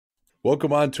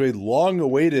Welcome on to a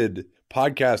long-awaited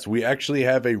podcast. We actually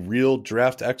have a real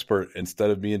draft expert instead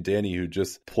of me and Danny, who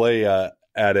just play at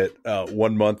it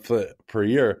 1 month per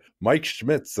year. Mike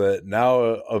Schmitz, now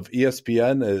of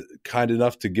ESPN, kind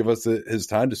enough to give us his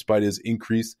time despite his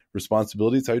increased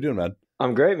responsibilities. How you doing, man?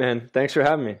 I'm great, man. Thanks for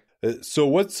having me. So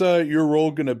what's your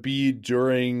role going to be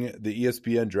during the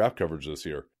ESPN draft coverage this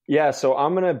year? Yeah, so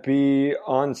I'm going to be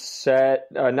on set,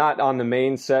 not on the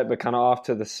main set, but kind of off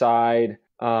to the side.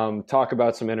 Talk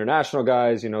about some international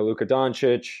guys, Luka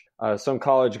Doncic, some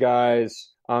college guys.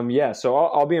 So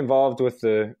I'll be involved with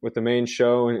the main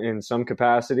show in some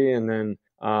capacity, and then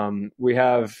we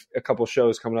have a couple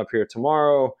shows coming up here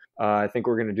tomorrow. I think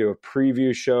we're going to do a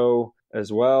preview show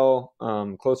as well,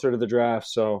 closer to the draft.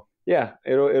 So yeah,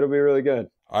 it'll be really good.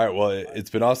 All right. Well, it's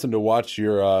been awesome to watch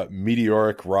your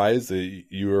meteoric rise.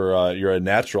 You're a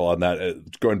natural on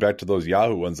that. Going back to those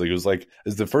Yahoo ones,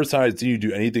 it's the first time I'd seen you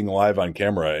do anything live on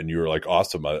camera, and you were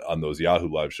awesome on those Yahoo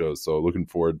live shows. So looking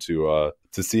forward to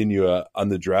seeing you on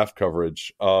the draft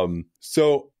coverage.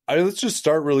 Let's just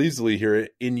start real easily here.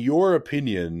 In your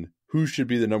opinion, who should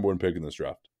be the number one pick in this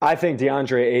draft? I think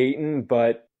DeAndre Ayton,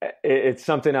 but it's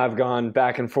something I've gone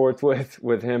back and forth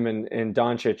with him and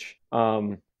Doncic.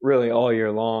 Really all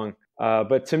year long.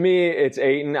 But to me, it's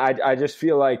Ayton. I just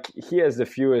feel like he has the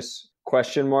fewest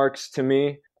question marks to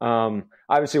me.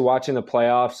 Obviously, watching the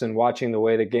playoffs and watching the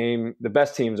way the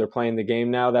best teams are playing the game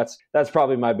now, that's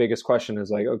probably my biggest question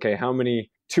is okay, how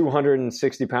many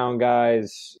 260-pound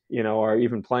guys, are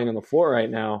even playing on the floor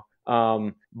right now?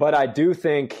 But I do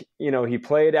think, he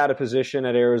played out of position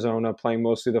at Arizona, playing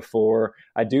mostly the four.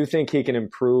 I do think he can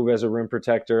improve as a rim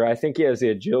protector. I think he has the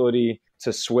agility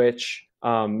to switch.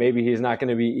 Maybe he's not going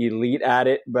to be elite at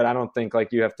it, but I don't think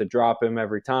you have to drop him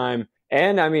every time.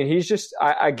 And I mean, he's just,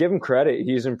 I give him credit.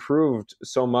 He's improved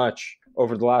so much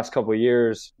over the last couple of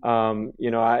years. I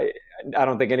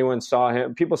don't think anyone saw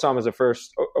him. People saw him as a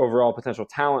first overall potential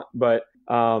talent, but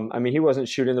he wasn't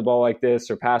shooting the ball like this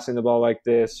or passing the ball like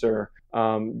this or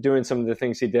doing some of the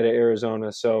things he did at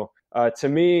Arizona. So to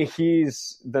me,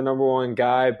 he's the number one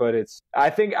guy, but I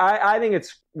think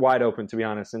it's wide open, to be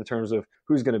honest, in terms of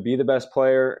who's going to be the best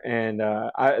player. And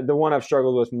the one I've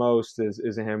struggled with most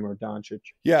is him or Doncic.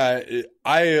 Yeah,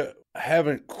 I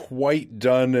haven't quite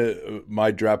done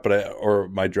my draft,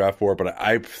 my draft board, but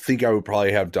I think I would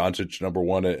probably have Doncic number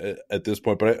one at this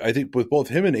point. But I think with both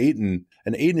him and Ayton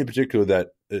in particular,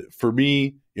 that for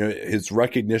me, his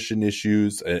recognition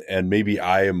issues, and maybe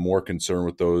I am more concerned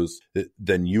with those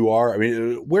than you are. I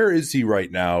mean, where is he right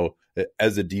now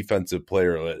as a defensive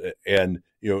player? And,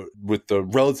 with the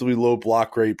relatively low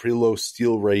block rate, pretty low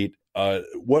steal rate,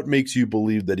 what makes you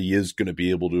believe that he is going to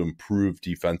be able to improve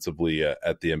defensively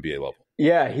at the NBA level?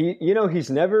 Yeah,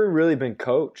 he's never really been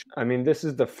coached. I mean, this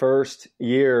is the first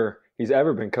year he's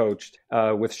ever been coached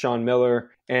with Sean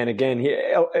Miller. And again,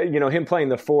 him playing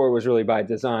the four was really by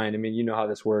design. I mean, you know how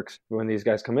this works. When these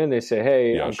guys come in, they say,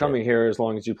 hey, I'm coming here as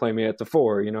long as you play me at the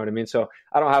four. You know what I mean? So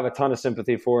I don't have a ton of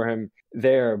sympathy for him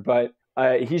there, but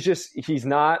he's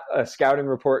not a scouting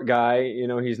report guy.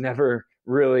 He's never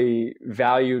really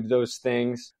valued those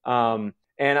things. And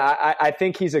I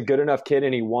think he's a good enough kid,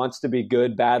 and he wants to be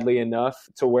good badly enough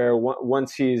to where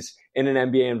once he's in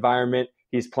an NBA environment,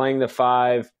 he's playing the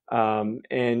five. I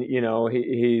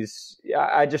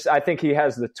think he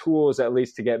has the tools at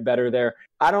least to get better there.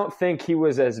 I don't think he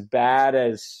was as bad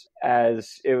as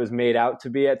it was made out to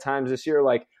be at times this year.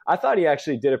 I thought he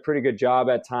actually did a pretty good job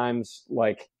at times,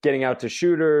 getting out to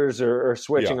shooters or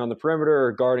switching on the perimeter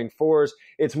or guarding fours.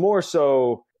 It's more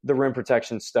so the rim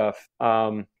protection stuff.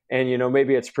 And,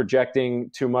 maybe it's projecting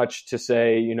too much to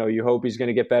say, you hope he's going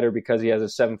to get better because he has a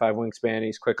 7'5" wingspan.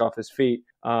 He's quick off his feet.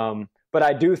 But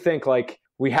I do think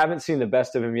we haven't seen the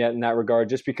best of him yet in that regard,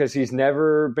 just because he's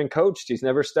never been coached. He's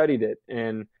never studied it.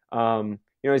 And,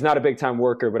 he's not a big time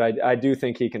worker, but I do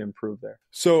think he can improve there.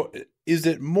 So is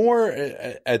it more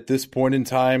at this point in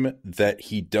time that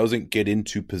he doesn't get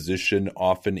into position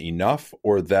often enough,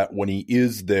 or that when he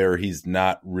is there, he's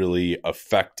not really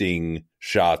affecting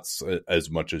shots as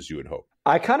much as you would hope?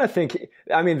 I kind of think,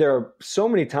 there are so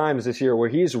many times this year where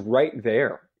he's right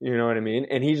there, you know what I mean?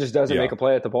 And he just doesn't make a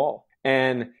play at the ball.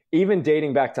 And even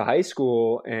dating back to high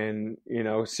school and,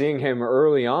 seeing him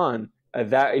early on,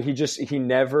 that he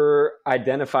never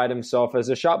identified himself as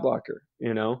a shot blocker.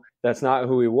 That's not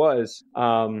who he was.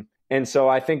 And so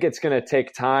I think it's going to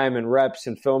take time and reps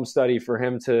and film study for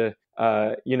him to,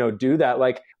 do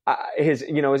that. His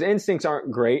instincts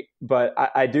aren't great, but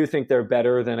I do think they're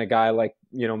better than a guy like,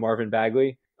 Marvin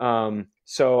Bagley.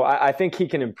 So I think he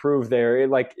can improve there.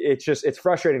 It's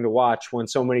frustrating to watch when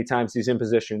so many times he's in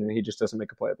position and he just doesn't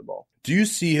make a play at the ball. Do you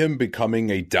see him becoming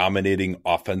a dominating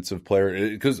offensive player?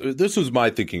 Because this was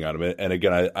my thinking on him. And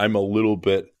again, I'm a little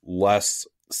bit less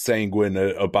sanguine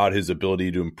about his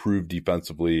ability to improve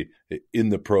defensively in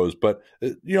the pros. But,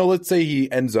 let's say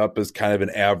he ends up as kind of an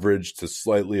average to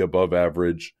slightly above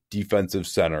average defensive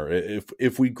center.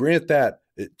 If we grant that,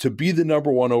 to be the number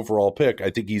one overall pick, I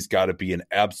think he's got to be an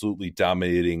absolutely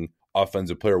dominating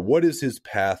offensive player. What is his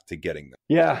path to getting there?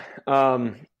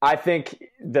 Yeah, I think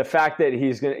the fact that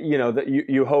he's going to, that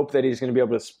you hope that he's going to be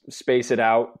able to space it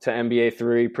out to NBA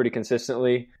 3 pretty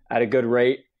consistently at a good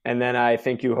rate. And then I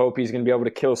think you hope he's going to be able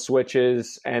to kill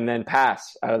switches and then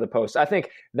pass out of the post. I think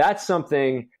that's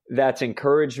something that's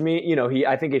encouraged me.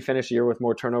 I think he finished the year with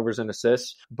more turnovers and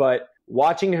assists, but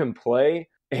watching him play,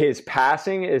 his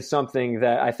passing is something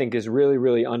that I think is really,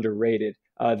 really underrated.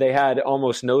 They had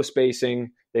almost no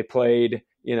spacing. They played,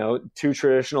 two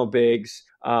traditional bigs,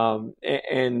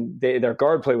 and their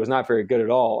guard play was not very good at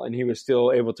all. And he was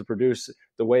still able to produce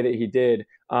the way that he did.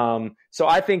 So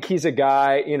I think he's a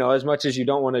guy, as much as you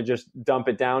don't want to just dump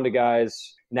it down to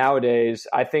guys nowadays,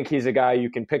 I think he's a guy you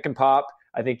can pick and pop.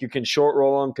 I think you can short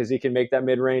roll him because he can make that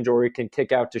mid-range, or he can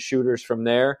kick out to shooters from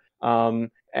there. And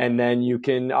then he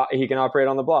can operate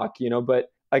on the block, but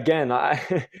again,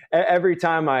 every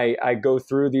time I go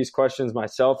through these questions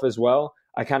myself as well,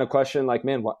 I kind of question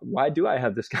man, why do I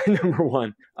have this guy number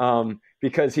one?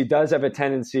 Because he does have a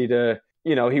tendency to,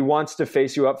 he wants to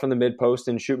face you up from the mid post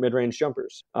and shoot mid-range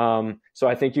jumpers. So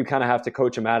I think you kind of have to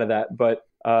coach him out of that. But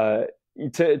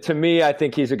to me, I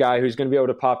think he's a guy who's going to be able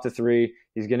to pop to three.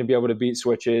 He's going to be able to beat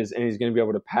switches, and he's going to be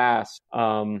able to pass.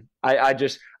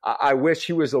 I wish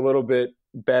he was a little bit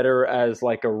better as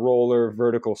like a roller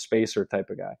vertical spacer type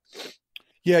of guy.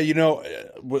 Yeah,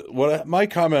 what my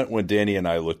comment when Danny and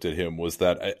I looked at him was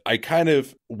that I kind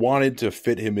of wanted to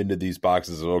fit him into these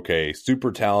boxes of, okay,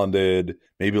 super talented,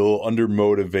 maybe a little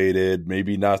undermotivated,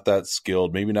 maybe not that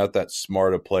skilled, maybe not that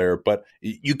smart a player, but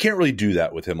you can't really do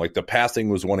that with him. Like the passing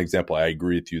was one example. I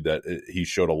agree with you that he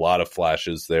showed a lot of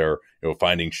flashes there,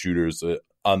 finding shooters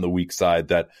on the weak side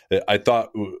that I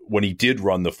thought when he did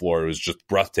run the floor, it was just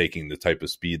breathtaking, the type of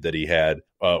speed that he had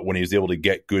when he was able to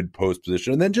get good post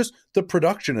position. And then just the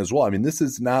production as well. I mean, this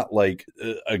is not like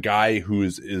a guy who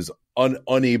is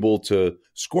unable to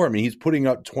score. I mean, he's putting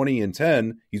up 20 and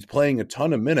 10. He's playing a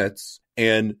ton of minutes.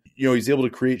 And, he's able to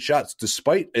create shots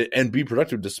and be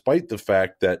productive despite the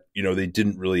fact that, they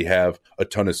didn't really have a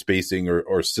ton of spacing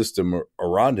or system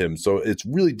around him. So it's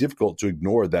really difficult to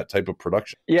ignore that type of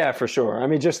production. Yeah, for sure. I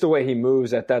mean, just the way he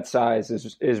moves at that size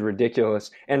is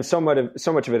ridiculous. And so much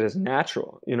of it is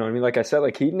natural. Like I said,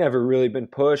 like he'd never really been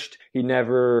pushed. He'd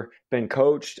never been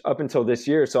coached up until this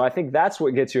year. So I think that's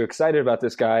what gets you excited about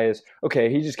this guy is,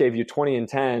 okay, he just gave you 20 and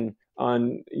 10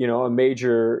 on, a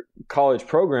major college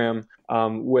program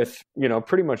with,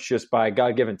 pretty much just by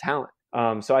God-given talent.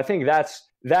 So I think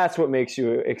that's what makes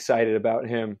you excited about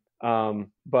him.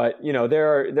 But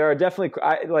there are definitely,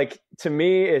 to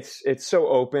me, it's so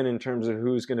open in terms of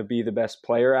who's going to be the best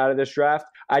player out of this draft.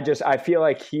 I feel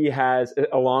like he has,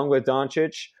 along with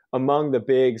Doncic, among the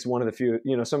bigs, one of the few,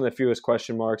 some of the fewest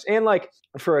question marks. And like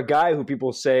for a guy who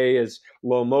people say is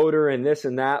low motor and this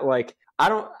and that, like I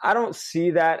don't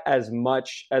see that as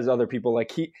much as other people.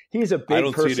 Like he's a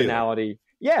big personality.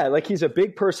 Yeah, like he's a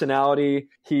big personality.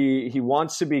 He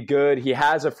wants to be good. He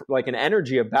has an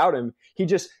energy about him.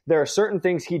 There are certain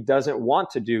things he doesn't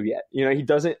want to do yet.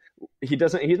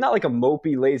 He's not like a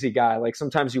mopey, lazy guy. Like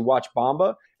sometimes you watch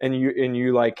Bamba and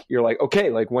you're like, okay,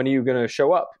 like when are you going to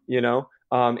show up?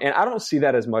 And I don't see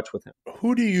that as much with him.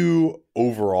 Who do you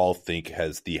overall think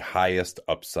has the highest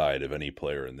upside of any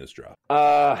player in this draft?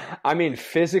 I mean,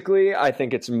 physically, I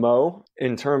think it's Mo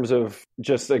in terms of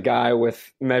just a guy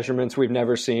with measurements we've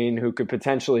never seen who could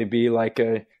potentially be like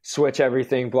a switch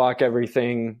everything, block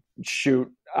everything,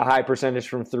 shoot a high percentage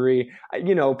from three.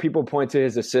 People point to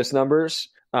his assist numbers,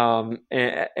 and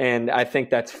I think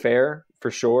that's fair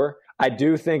for sure. I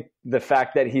do think the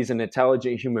fact that he's an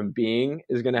intelligent human being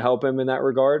is going to help him in that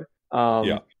regard.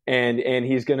 And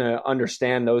he's going to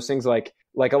understand those things. Like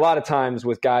a lot of times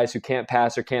with guys who can't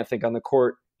pass or can't think on the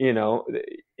court,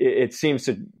 it seems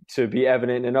to be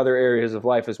evident in other areas of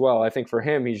life as well. I think for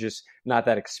him, he's just not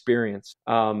that experienced.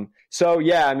 So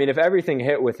yeah, I mean, if everything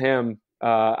hit with him,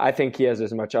 I think he has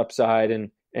as much upside and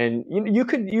you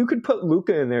could put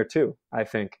Luka in there too. I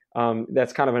think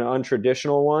that's kind of an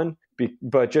untraditional one,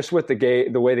 but just with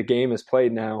the way the game is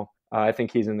played now, I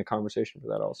think he's in the conversation for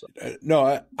that also.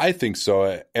 No, I think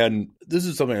so. And this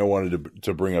is something I wanted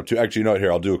to bring up too. Actually, you know what,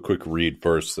 here, I'll do a quick read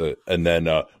first, and then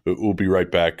we'll be right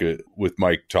back with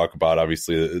Mike, talk about,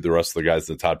 obviously, the rest of the guys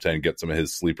in the top 10, get some of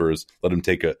his sleepers, let him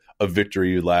take a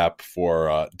victory lap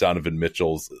for Donovan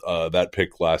Mitchell's that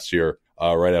pick last year.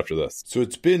 Right after this. So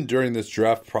it's been during this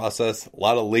draft process, a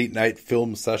lot of late night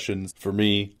film sessions for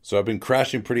me. So I've been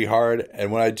crashing pretty hard.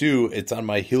 And when I do, it's on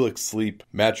my Helix Sleep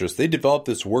mattress. They developed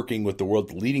this working with the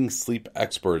world's leading sleep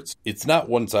experts. It's not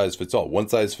one size fits all. One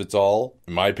size fits all,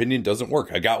 in my opinion, doesn't work.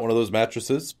 I got one of those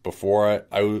mattresses before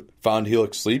I found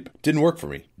Helix Sleep. Didn't work for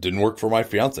me. Didn't work for my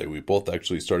fiance. We both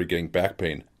actually started getting back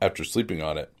pain after sleeping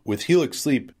on it. With Helix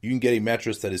Sleep, you can get a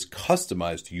mattress that is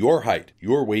customized to your height,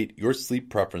 your weight, your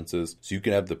sleep preferences, so you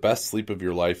can have the best sleep of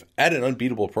your life at an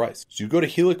unbeatable price. So you go to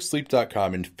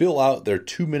helixsleep.com and fill out their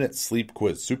 2-minute sleep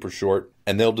quiz, super short,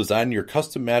 and they'll design your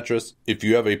custom mattress. If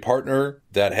you have a partner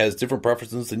that has different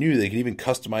preferences than you, they can even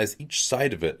customize each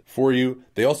side of it for you.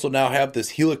 They also now have this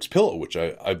Helix pillow, which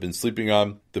I've been sleeping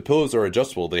on. The pillows are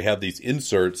adjustable. They have these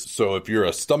inserts, so if you're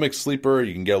a stomach sleeper,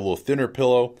 you can get a little thinner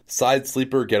pillow. Side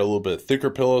sleeper, get a little bit thicker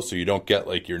pillow so you don't get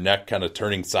like your neck kind of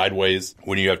turning sideways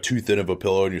when you have too thin of a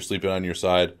pillow and you're sleeping on your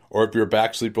side. Or if you're a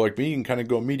back sleeper like me, you can kind of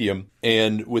go medium.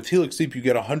 And with Helix Sleep, you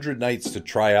get 100 nights to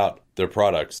try out their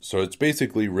products. So it's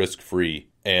basically risk-free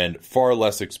and far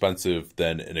less expensive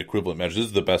than an equivalent mattress. This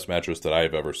is the best mattress that I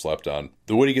have ever slept on.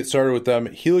 The way to get started with them,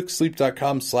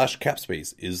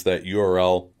 helixsleep.com/capspace is that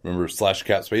URL. Remember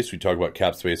 /capspace, we talk about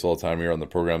capspace all the time here on the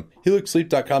program.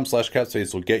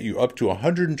 helixsleep.com/capspace will get you up to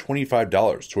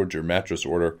 $125 towards your mattress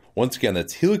order. Once again,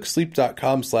 that's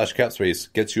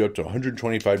helixsleep.com/capspace, gets you up to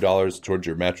 $125 towards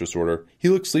your mattress order.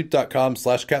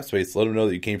 helixsleep.com/capspace, let them know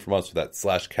that you came from us with that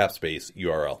 /capspace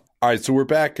URL. All right, so we're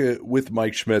back with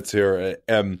Mike Schmitz here.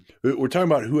 We're talking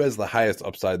about who has the highest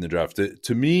upside in the draft.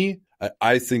 To me,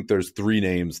 I think there's 3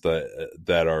 names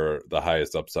that are the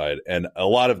highest upside, and a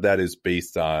lot of that is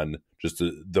based on just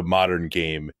the modern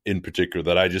game in particular,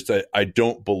 that I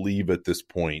don't believe at this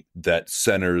point that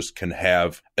centers can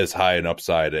have as high an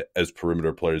upside as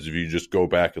perimeter players. If you just go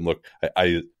back and look,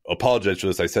 I apologize for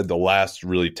this. I said the last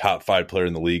really top 5 player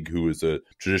in the league who was a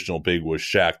traditional big was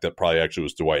Shaq. That probably actually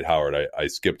was Dwight Howard. I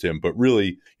skipped him. But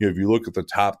really, if you look at the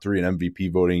top 3 in MVP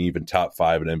voting, even top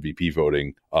 5 in MVP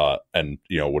voting, and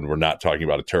when we're not talking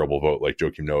about a terrible vote like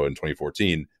Joakim Noah in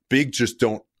 2014, bigs just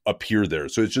don't appear there.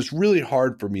 So it's just really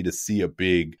hard for me to see a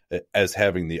big as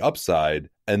having the upside.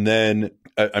 And then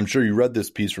I'm sure you read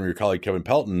this piece from your colleague Kevin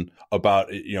Pelton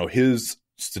about his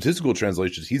statistical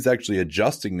translations. He's actually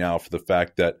adjusting now for the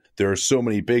fact that there are so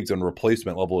many bigs and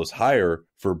replacement level is higher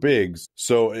for bigs.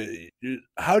 So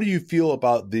how do you feel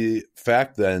about the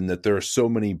fact then that there are so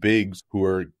many bigs who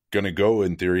are going to go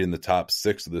in theory in the top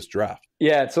 6 of this draft?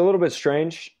 Yeah, it's a little bit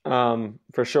strange,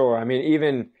 for sure. I mean,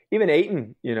 even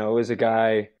Ayton, is a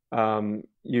guy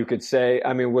you could say,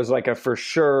 was like a for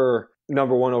sure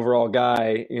number 1 overall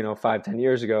guy, 5-10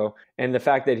 years ago. And the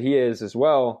fact that he is as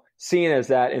well, seen as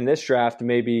that in this draft,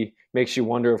 maybe makes you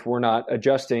wonder if we're not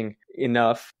adjusting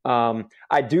enough.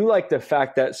 I do like the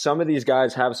fact that some of these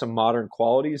guys have some modern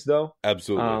qualities, though.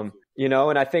 Absolutely.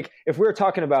 And I think if we're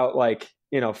talking about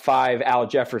 5 Al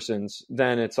Jeffersons,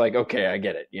 then it's like, okay, I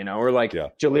get it, or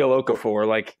Jahlil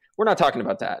Okafor, we're not talking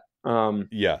about that.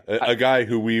 A guy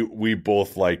who we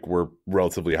both were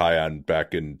relatively high on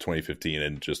back in 2015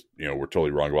 and just, we're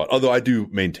totally wrong about. Although I do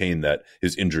maintain that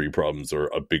his injury problems are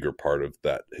a bigger part of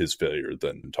that, his failure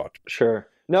than talked about. Sure.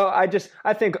 No, I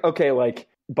think, okay,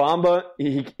 Bamba,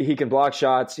 he can block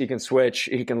shots, he can switch,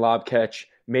 he can lob catch.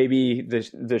 Maybe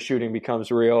the shooting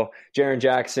becomes real. Jaren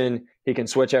Jackson, he can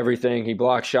switch everything. He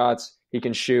blocks shots. He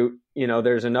can shoot.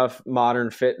 There's enough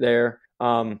modern fit there.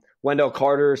 Wendell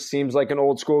Carter seems like an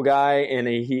old school guy, and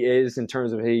he is in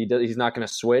terms of he's not going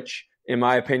to switch, in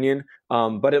my opinion.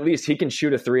 But at least he can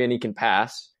shoot a 3 and he can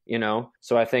pass,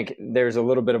 So I think there's a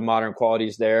little bit of modern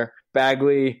qualities there.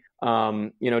 Bagley,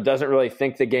 doesn't really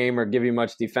think the game or give you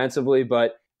much defensively,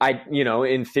 but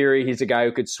in theory, he's a guy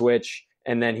who could switch.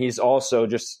 And then he's also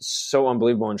just so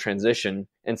unbelievable in transition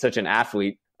and such an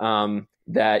athlete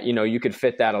that, you could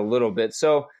fit that a little bit.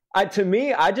 So to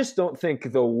me, I just don't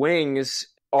think the wings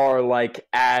are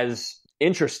as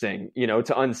interesting,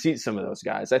 to unseat some of those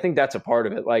guys. I think that's a part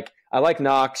of it. I like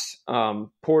Knox.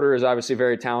 Porter is obviously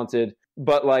very talented,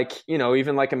 but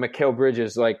even a Mikal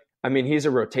Bridges, he's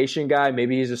a rotation guy.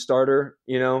 Maybe he's a starter,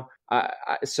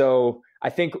 So I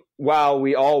think while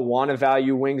we all want to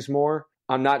value wings more,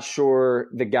 I'm not sure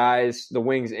the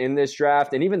wings in this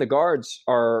draft and even the guards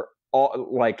are all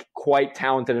quite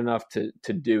talented enough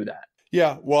to do that.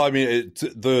 Yeah, well, I mean,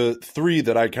 the three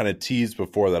that I kind of teased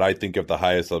before that I think of the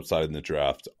highest upside in the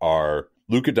draft are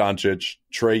Luka Doncic,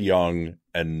 Trae Young,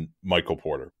 and Michael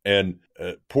Porter. And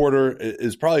Porter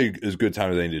is probably as good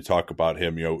time as any to talk about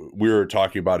him. You know, we were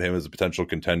talking about him as a potential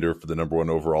contender for the number one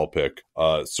overall pick.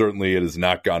 Certainly, it has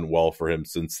not gone well for him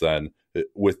since then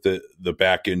with the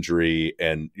back injury.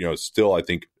 And, you know, still, I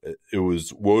think it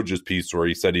was Woj's piece where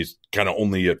he said he's kind of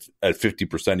only at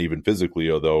 50% even physically,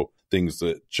 although things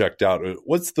checked out.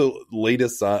 What's the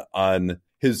latest on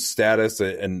his status,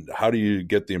 and how do you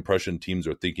get the impression teams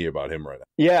are thinking about him right now?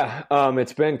 Yeah,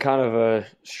 it's been kind of a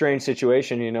strange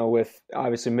situation, you know, with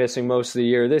obviously missing most of the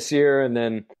year this year, and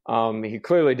then he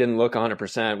clearly didn't look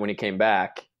 100% when he came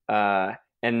back.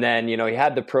 And then, you know, he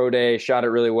had the pro day, shot it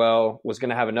really well, was going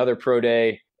to have another pro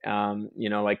day. You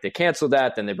know, like they canceled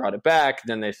that, then they brought it back,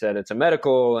 then they said it's a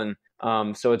medical,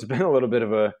 and so it's been a little bit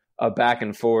of a back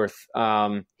and forth.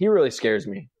 He really scares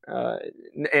me.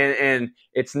 And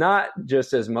it's not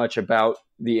just as much about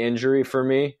the injury for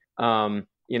me.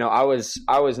 You know, I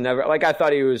was never like, I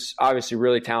thought he was obviously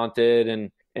really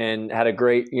talented and had a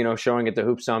great, you know, showing at the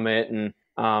Hoop Summit.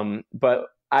 And, but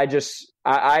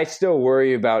I still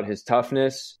worry about his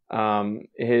toughness,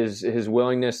 his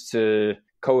willingness to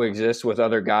coexist with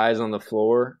other guys on the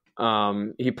floor.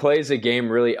 He plays the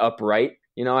game really upright.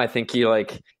 You know, I think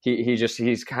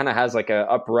he's kind of has like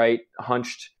a upright,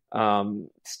 hunched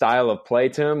style of play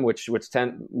to him, which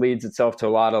leads itself to a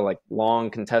lot of like long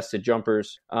contested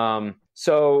jumpers.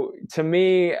 So to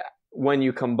me, when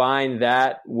you combine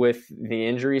that with the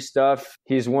injury stuff,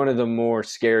 he's one of the more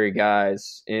scary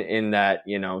guys in that,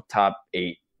 you know, top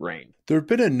 8 range. There have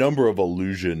been a number of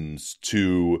allusions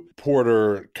to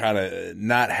Porter kind of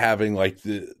not having like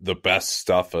the best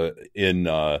stuff in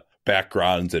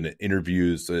backgrounds and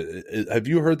interviews. Have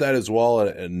you heard that as well?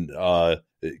 And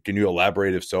can you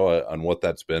elaborate, if so, on what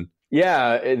that's been?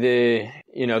 Yeah, the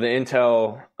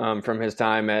intel from his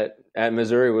time at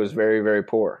Missouri was very, very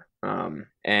poor.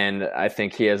 And I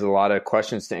think he has a lot of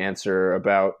questions to answer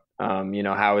about, you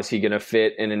know, how is he going to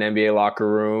fit in an NBA locker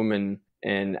room?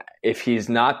 And if he's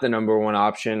not the number one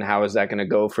option, how is that going to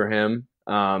go for him?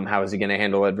 How is he going to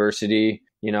handle adversity?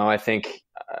 You know, I think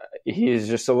he is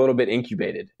just a little bit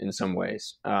incubated in some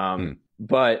ways.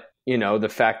 But, you know, the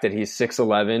fact that he's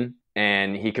 6'11",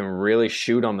 and he can really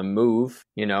shoot on the move,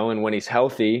 you know, and when he's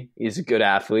healthy, he's a good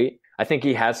athlete. I think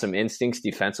he has some instincts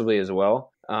defensively as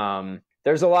well.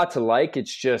 There's a lot to like.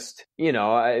 It's just, you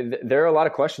know, there are a lot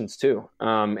of questions too.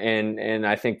 And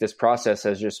I think this process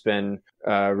has just been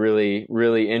really,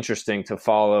 really interesting to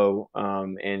follow.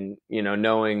 And, you know,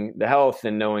 knowing the health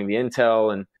and knowing the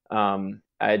intel. And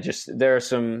there are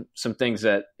some things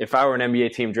that if I were an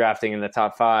NBA team drafting in the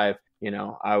top 5, you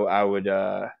know, I would,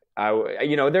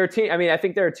 you know, I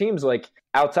think there are teams like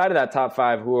outside of that top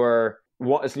 5 who are,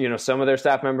 you know, some of their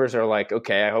staff members are like,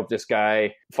 okay, I hope this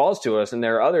guy falls to us. And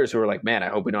there are others who are like, man, I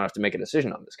hope we don't have to make a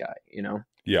decision on this guy, you know?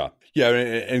 Yeah. Yeah.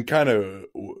 And kind of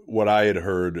what I had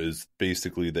heard is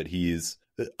basically that he's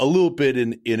a little bit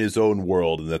in his own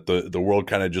world, and that the world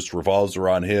kind of just revolves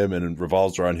around him and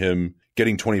revolves around him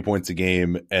getting 20 points a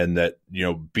game. And that, you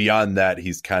know, beyond that,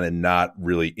 he's kind of not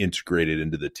really integrated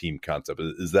into the team concept.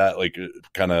 Is that like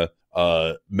kind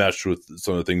of meshed with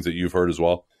some of the things that you've heard as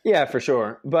well? Yeah, for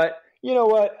sure. But you know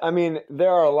what? I mean, there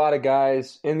are a lot of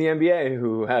guys in the NBA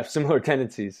who have similar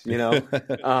tendencies, you know?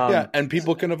 Yeah, and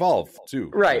people can evolve too.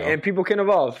 Right, you know? And people can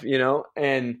evolve, you know?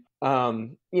 And,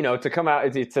 you know, to come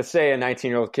out, to say a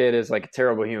 19-year-old kid is like a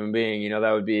terrible human being, you know,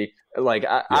 that would be like,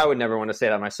 I would never want to say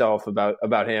that myself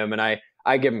about him. And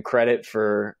I give him credit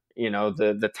for, you know,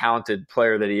 the talented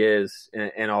player that he is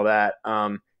and all that.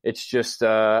 It's just,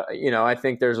 you know, I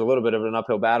think there's a little bit of an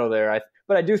uphill battle there.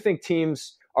 But I do think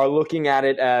teams are looking at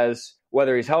it as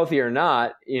whether he's healthy or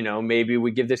not, you know, maybe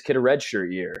we give this kid a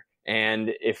redshirt year.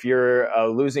 And if you're a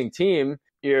losing team,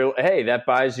 hey, that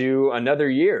buys you another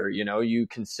year. You know, you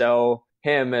can sell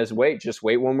him as just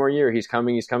wait one more year. He's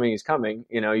coming.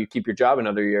 You know, you keep your job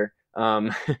another year.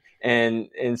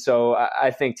 And so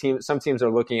I think some teams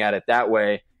are looking at it that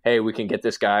way. Hey, we can get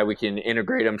this guy, we can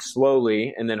integrate him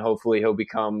slowly, and then hopefully he'll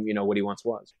become, you know, what he once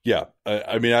was. Yeah.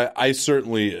 I mean, I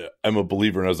certainly am a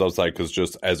believer in his outside, because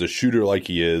just as a shooter like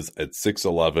he is at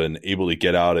 6'11", able to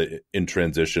get out in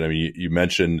transition. I mean, you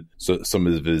mentioned some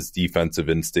of his defensive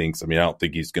instincts. I mean, I don't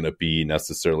think he's going to be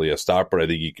necessarily a stopper. I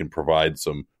think he can provide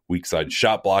some weak side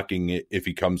shot blocking if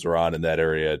he comes around in that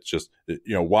area. It's just, you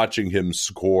know, watching him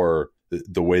score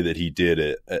the way that he did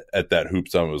it at that Hoop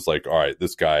Summit was like, all right,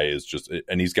 this guy is just,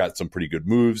 and he's got some pretty good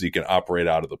moves. He can operate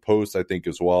out of the post, I think,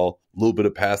 as well. A little bit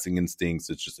of passing instincts.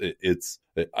 It's just,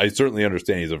 I certainly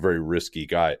understand he's a very risky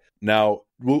guy. Now,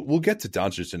 we'll get to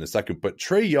Doncic in a second, but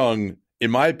Trae Young,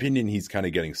 in my opinion, he's kind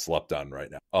of getting slept on right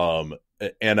now.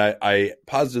 And I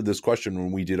posited this question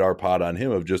when we did our pod on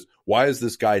him of just why is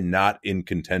this guy not in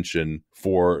contention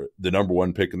for the number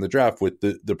one pick in the draft with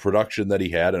the production that he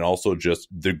had and also just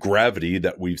the gravity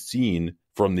that we've seen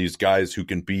from these guys who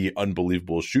can be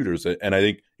unbelievable shooters. And I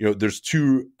think,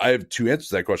 I have two answers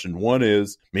to that question. One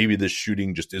is maybe this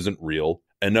shooting just isn't real.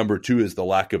 And number two is the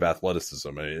lack of athleticism.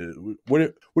 I mean,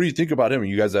 what do you think about him?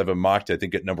 You guys have him mocked, I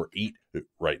think, at number 8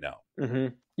 right now.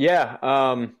 Mm-hmm.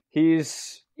 Yeah.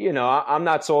 He's, I'm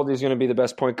not sold he's going to be the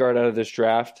best point guard out of this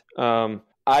draft. The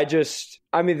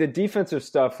defensive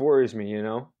stuff worries me,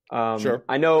 Sure.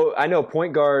 I know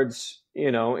point guards,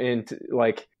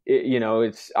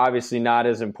 it's obviously not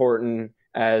as important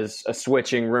as a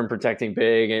switching rim protecting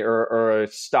big or a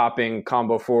stopping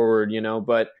combo forward,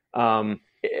 but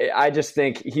I just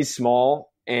think he's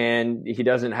small and he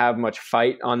doesn't have much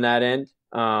fight on that end.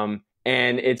 And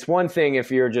it's one thing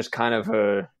if you're just kind of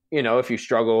if you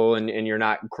struggle and you're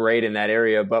not great in that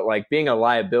area, but like being a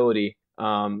liability,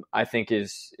 I think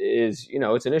is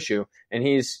it's an issue, and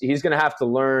he's going to have to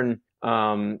learn,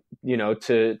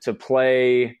 to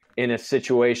play in a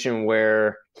situation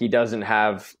where he doesn't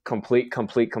have complete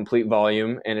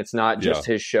volume, and it's not just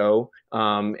his show.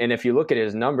 And if you look at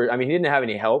his numbers, he didn't have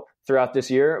any help throughout this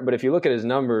year, but if you look at his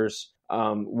numbers,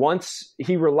 once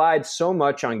he relied so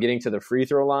much on getting to the free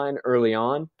throw line early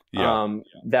on,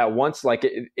 that once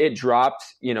it dropped,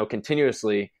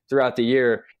 continuously throughout the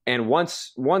year. And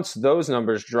once those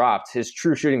numbers dropped, his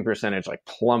true shooting percentage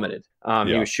plummeted.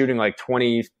 He was shooting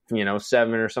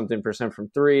 27 or something percent from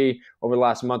three over the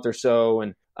last month or so.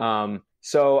 And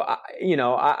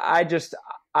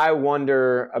I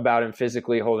wonder about him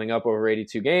physically holding up over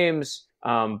 82 games.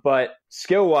 But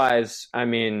skill wise,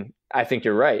 I think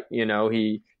you're right.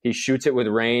 He shoots it with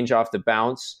range off the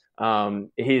bounce.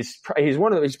 He's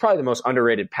probably the most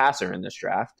underrated passer in this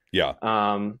draft. Yeah.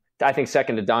 I think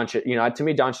second to Doncic. To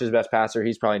me, Doncic is the best passer.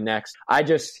 He's probably next.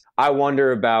 I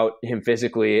wonder about him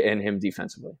physically and him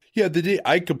defensively. Yeah,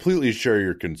 I completely share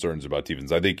your concerns about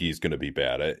defense. I think he's going to be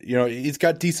bad. He's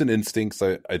got decent instincts.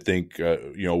 I think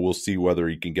we'll see whether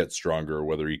he can get stronger or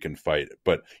whether he can fight.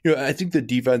 But I think the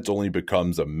defense only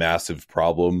becomes a massive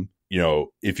problem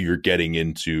if you're getting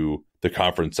into the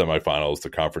conference semifinals,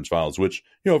 the conference finals, which,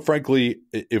 frankly,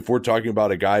 if we're talking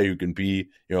about a guy who can be,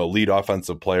 a lead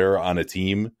offensive player on a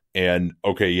team and,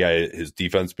 his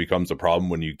defense becomes a problem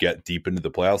when you get deep into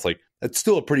the playoffs, that's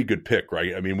still a pretty good pick,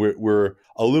 right? We're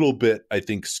a little bit, I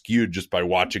think, skewed just by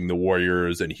watching the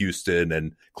Warriors and Houston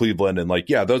and Cleveland and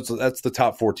that's the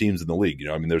top 4 teams in the league.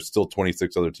 There's still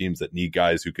 26 other teams that need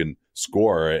guys who can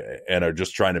score and are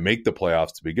just trying to make the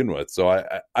playoffs to begin with. So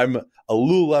I'm a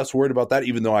little less worried about that,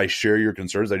 even though I share your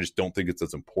concerns. I just don't think it's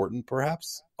as important,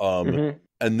 perhaps. And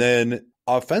then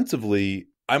offensively,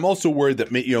 I'm also worried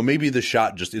that maybe the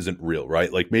shot just isn't real, right?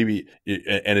 Maybe,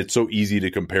 and it's so easy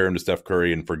to compare him to Steph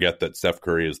Curry and forget that Steph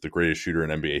Curry is the greatest shooter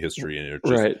in NBA history, and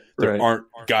there aren't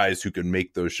guys who can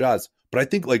make those shots. But I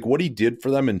think what he did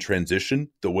for them in transition,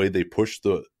 the way they pushed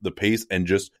the pace and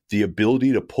just the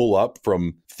ability to pull up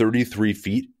from 33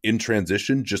 feet in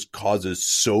transition just causes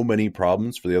so many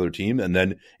problems for the other team. And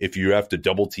then if you have to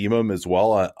double team them as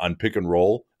well on pick and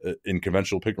roll, in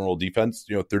conventional pick and roll defense,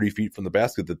 30 feet from the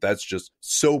basket, that's just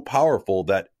so powerful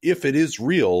that if it is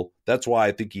real, that's why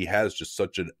I think he has just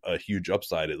such a huge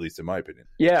upside, at least in my opinion.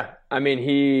 Yeah.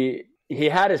 He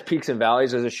had his peaks and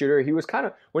valleys as a shooter. He was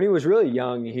when he was really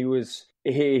young, he was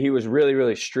really,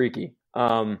 really streaky.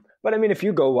 But if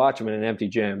you go watch him in an empty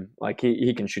gym,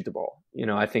 he can shoot the ball.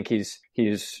 I think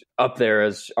he's up there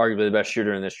as arguably the best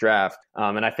shooter in this draft.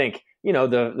 And I think,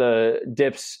 the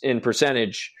dips in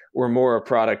percentage were more a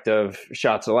product of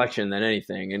shot selection than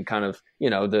anything, and kind of,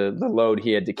 the load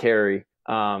he had to carry.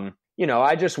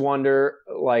 I just wonder,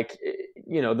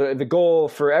 the goal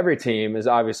for every team is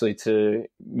obviously to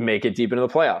make it deep into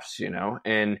the playoffs,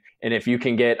 and if you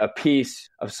can get a piece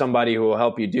of somebody who will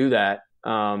help you do that,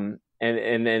 and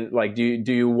then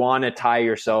do you want to tie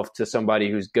yourself to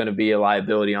somebody who's going to be a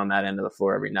liability on that end of the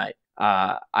floor every night?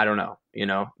 I don't know,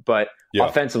 but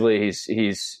offensively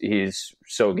he's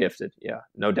so gifted. Yeah,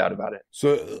 no doubt about it.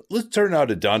 So let's turn now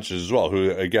to Doncic as well,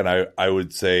 who again, I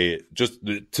would say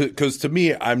because to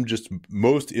me, I'm just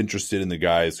most interested in the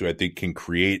guys who I think can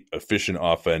create efficient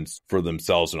offense for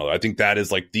themselves. And all. I think that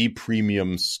is the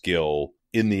premium skill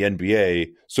in the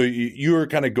NBA. So you were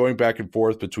kind of going back and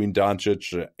forth between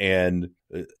Doncic and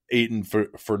Ayton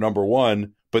for number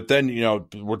one. But then,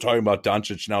 we're talking about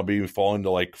Doncic now falling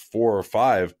to 4 or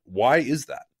 5. Why is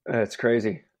that? It's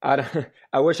crazy.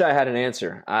 I wish I had an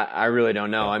answer. I really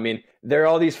don't know. I mean, there are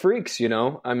all these freaks, you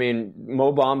know. I mean,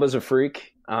 Mo Bamba's a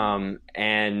freak,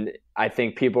 and I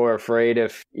think people are afraid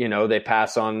if, you know, they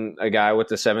pass on a guy with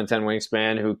the 7'10"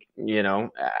 wingspan who, you know,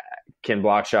 can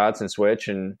block shots and switch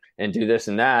and do this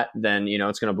and that, then, you know,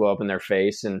 it's going to blow up in their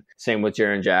face. And same with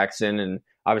Jaren Jackson. And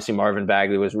obviously Marvin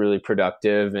Bagley was really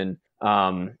productive. And,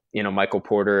 you know, Michael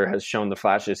Porter has shown the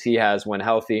flashes he has when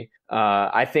healthy.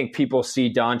 I think people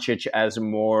see Doncic as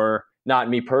more, not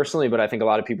me personally, but I think a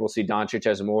lot of people see Doncic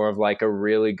as more of like a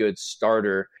really good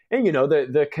starter. And, you know,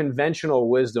 the conventional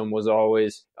wisdom was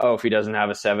always, oh, if he doesn't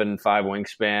have a 7'5"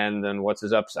 wingspan, then what's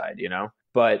his upside, you know?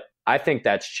 But I think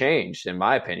that's changed, in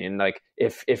my opinion. Like,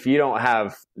 if you don't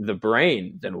have the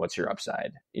brain, then what's your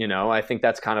upside? You know, I think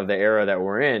that's kind of the era that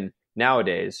we're in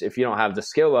nowadays. If you don't have the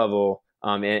skill level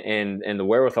and the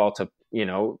wherewithal to, you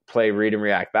know, play, read, and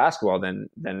react basketball, then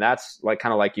that's like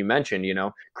kind of like you mentioned, you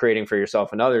know, creating for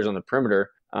yourself and others on the perimeter.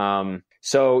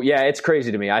 So yeah, it's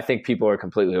crazy to me. I think people are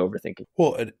completely overthinking.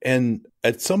 Well, and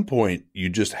at some point, you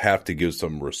just have to give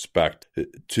some respect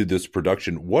to this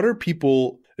production. What are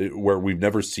people where we've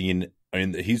never seen? I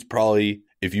mean, he's probably,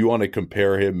 if you want to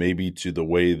compare him maybe to the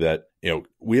way that, you know,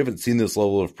 we haven't seen this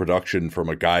level of production from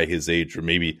a guy his age, or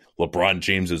maybe LeBron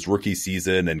James's rookie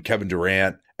season and Kevin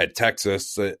Durant at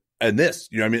Texas. And this,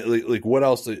 you know, I mean, like what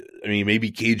else? I mean,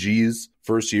 maybe KG's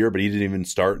first year, but he didn't even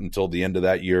start until the end of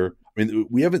that year. I mean,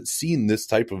 we haven't seen this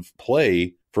type of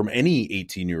play from any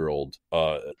 18-year-old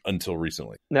until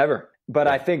recently. Never. But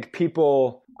I think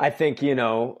people, you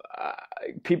know,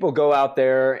 people go out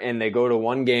there and they go to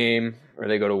one game or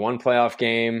they go to one playoff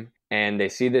game and they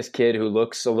see this kid who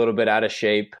looks a little bit out of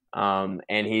shape, and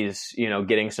he's, you know,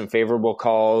 getting some favorable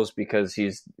calls because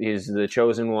he's the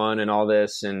chosen one and all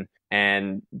this, and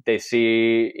they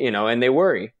see, you know, and they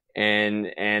worry.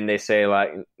 And they say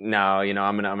like, no, you know,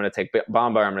 I'm gonna take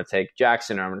Bamba, I'm gonna take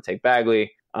Jackson, or I'm gonna take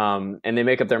Bagley, and they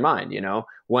make up their mind. You know,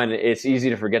 when it's easy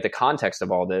to forget the context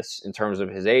of all this in terms of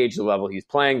his age, the level he's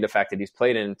playing, the fact that he's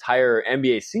played an entire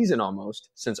NBA season almost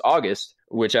since August,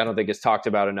 which I don't think is talked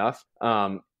about enough.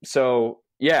 So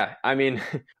yeah, I mean,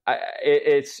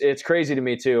 it's crazy to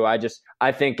me too. I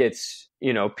think it's,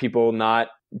 you know, people not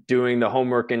doing the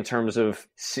homework in terms of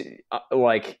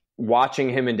like watching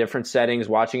him in different settings,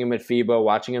 watching him at FIBA,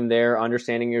 watching him there,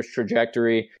 understanding his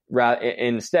trajectory,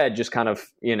 instead just kind of,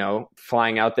 you know,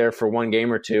 flying out there for one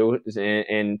game or two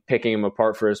and picking him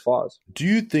apart for his flaws. Do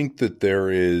you think that there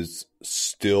is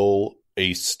still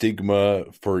a stigma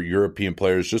for European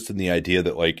players, just in the idea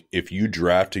that, like, if you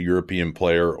draft a European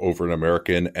player over an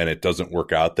American and it doesn't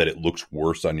work out, that it looks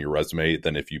worse on your resume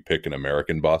than if you pick an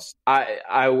American bust?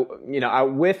 I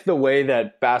with the way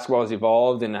that basketball has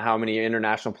evolved and how many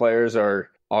international players are,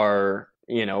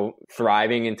 you know,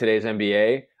 thriving in today's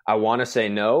NBA, I want to say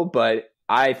no, but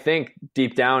I think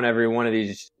deep down, every one of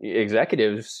these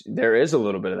executives, there is a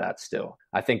little bit of that still.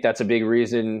 I think that's a big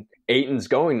reason Ayton's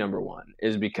going number one,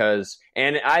 is because,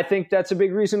 and I think that's a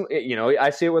big reason, you know,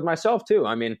 I see it with myself too.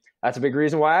 I mean, that's a big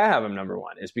reason why I have him number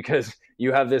one, is because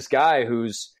you have this guy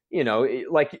who's, you know,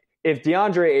 like, if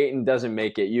DeAndre Ayton doesn't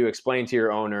make it, you explain to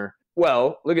your owner,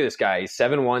 well, look at this guy. He's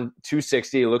 7'1",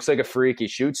 260. He looks like a freak. He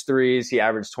shoots threes. He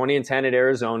averaged 20 and 10 at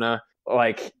Arizona.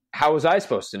 Like, how was I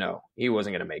supposed to know he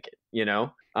wasn't going to make it, you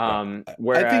know?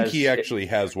 Whereas, I think he actually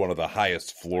has one of the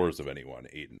highest floors of anyone,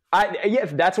 Ayton. Yeah,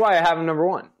 that's why I have him number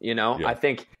one, you know? Yeah. I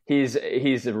think he's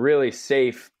a really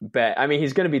safe bet. I mean,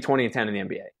 he's going to be 20 and 10 in the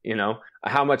NBA, you know?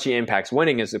 How much he impacts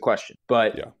winning is the question.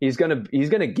 But yeah, he's going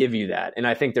to give you that, and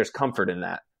I think there's comfort in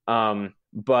that.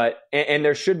 But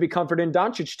there should be comfort in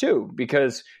Doncic too,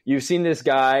 because you've seen this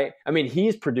guy. I mean,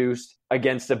 he's produced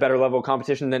against a better level of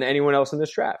competition than anyone else in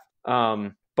this draft.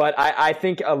 But I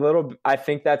think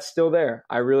that's still there.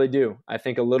 I really do. I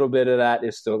think a little bit of that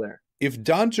is still there. If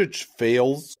Doncic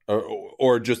fails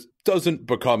or just doesn't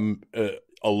become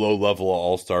a low-level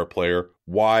all-star player,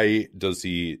 why does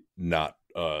he not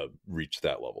reach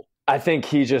that level? I think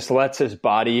he just lets his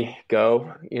body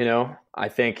go, you know. I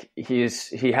think he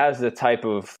has the type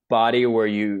of body where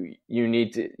you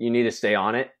need to stay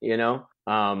on it, you know.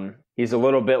 He's a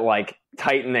little bit like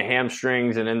tight in the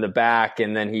hamstrings and in the back,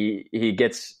 and then he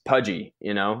gets pudgy,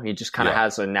 you know. He just kind of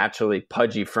has a naturally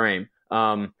pudgy frame.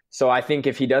 So I think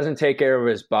if he doesn't take care of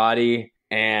his body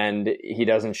and he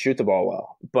doesn't shoot the ball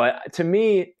well, but to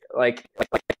me, I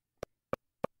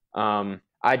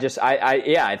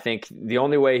think the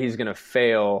only way he's going to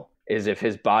fail is if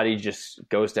his body just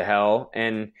goes to hell.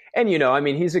 And you know, I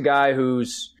mean, he's a guy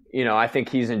who's, you know, I think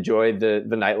he's enjoyed the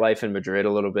nightlife in Madrid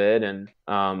a little bit. And,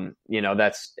 you know,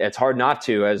 it's hard not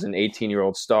to as an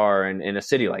 18-year-old star in a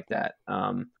city like that.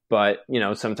 but,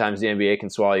 sometimes the NBA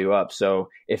can swallow you up. So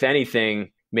if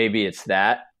anything, maybe it's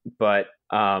that. But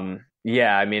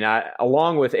yeah, I mean,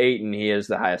 along with Ayton, he is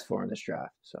the highest floor in this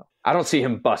draft. So I don't see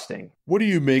him busting. What do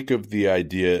you make of the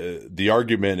idea? The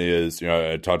argument is,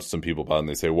 I talked to some people about it, and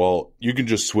they say, well, you can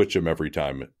just switch him every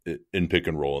time in pick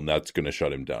and roll, and that's going to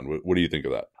shut him down. What do you think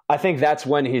of that? I think that's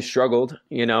when he's struggled.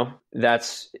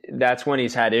 That's when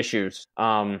he's had issues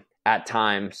at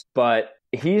times. But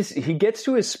he gets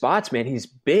to his spots, man. He's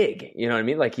big. You know what I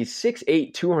mean? Like, he's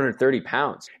 6'8", 230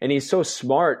 pounds. And he's so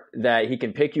smart that he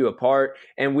can pick you apart.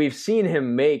 And we've seen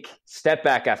him make step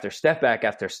back after step back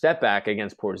after step back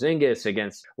against Porzingis,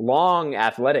 against long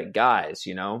athletic guys,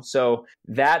 So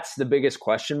that's the biggest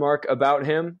question mark about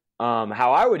him.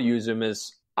 How I would use him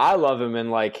is, I love him in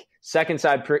like second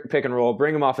side pick and roll,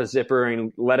 bring him off a zipper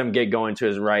and let him get going to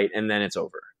his right, and then it's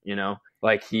over.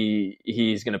 Like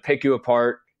he's going to pick you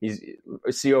apart. He's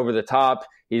see over the top.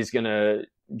 He's going to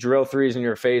drill threes in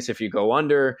your face if you go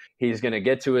under. He's going to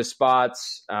get to his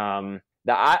spots.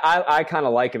 I kind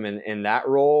of like him in that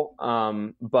role.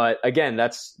 But again,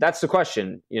 that's the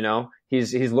question.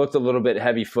 He's looked a little bit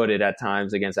heavy-footed at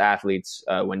times against athletes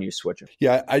when you switch him.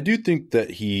 Yeah, I do think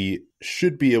that he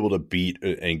should be able to beat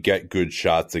and get good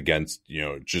shots against,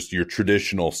 just your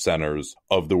traditional centers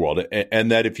of the world. And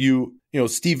that if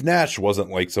Steve Nash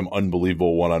wasn't like some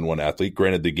unbelievable one-on-one athlete.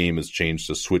 Granted, the game has changed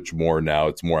to switch more now.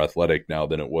 It's more athletic now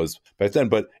than it was back then.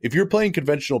 But if you're playing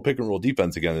conventional pick and roll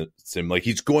defense against him, like,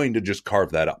 he's going to just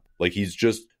carve that up. Like, he's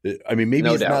just, maybe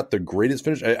he's not the greatest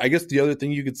finisher. I guess the other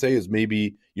thing you could say is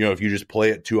maybe, if you just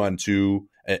play it 2-on-2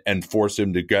 and force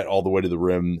him to get all the way to the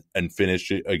rim and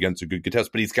finish it against a good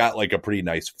contest. But he's got like a pretty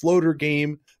nice floater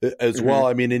game as well.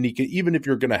 I mean, and he can, even if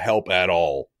you're going to help at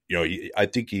all, I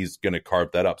think he's going to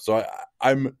carve that up. So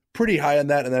I'm pretty high on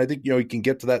that. And then I think, he can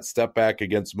get to that step back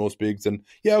against most bigs. And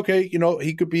yeah, okay,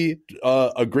 he could be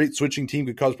a great switching team,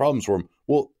 could cause problems for him.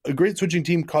 Well, a great switching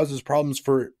team causes problems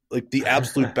for like the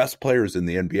absolute best players in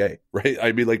the NBA, right?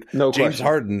 I mean, like, no James question.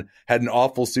 Harden had an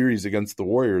awful series against the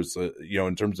Warriors,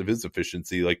 in terms of his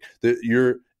efficiency. Like,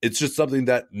 it's just something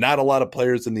that not a lot of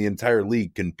players in the entire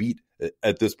league can beat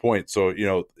at this point. So,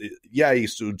 yeah, he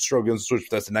would struggle against the switch,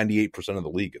 but that's 98% of the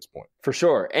league at this point. For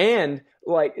sure. And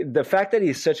like, the fact that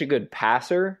he's such a good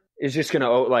passer is just going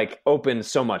to like open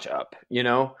so much up,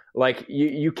 like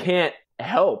you can't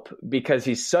help because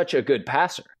he's such a good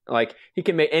passer. Like, he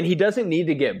can make, and he doesn't need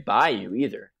to get by you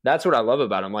either. That's what I love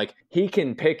about him. Like, he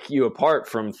can pick you apart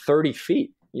from 30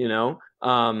 feet,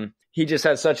 he just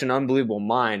has such an unbelievable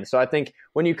mind. So I think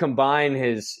when you combine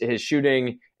his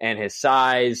shooting and his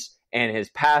size and his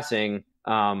passing,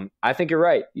 I think you're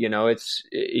right.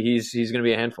 He's going to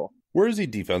be a handful. Where is he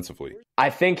defensively?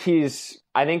 I think he's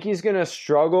going to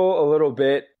struggle a little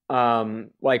bit.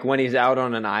 Like when he's out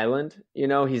on an island,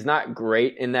 he's not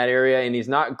great in that area, and he's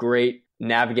not great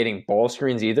navigating ball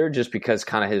screens either, just because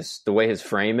kind of the way his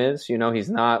frame is, he's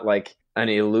not like an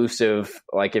elusive,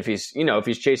 like if he's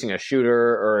chasing a shooter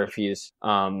or if he's,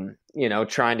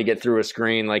 trying to get through a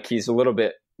screen, like he's a little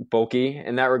bit bulky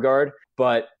in that regard,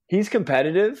 but he's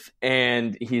competitive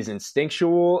and he's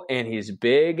instinctual and he's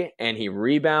big and he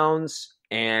rebounds.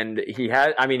 And he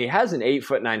has an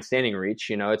 8'9" standing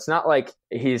reach. It's not like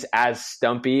he's as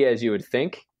stumpy as you would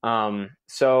think.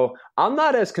 So I'm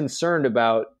not as concerned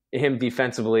about him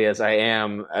defensively as I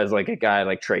am as like a guy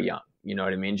like Trae Young. You know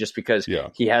what I mean? Just because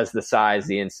he has the size,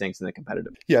 the instincts, and the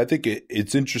competitive. Yeah, I think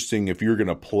it's interesting if you're going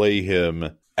to play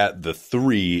him at the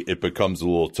 3, it becomes a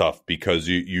little tough because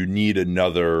you need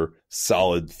another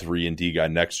solid 3-and-D guy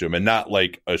next to him, and not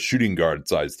like a shooting guard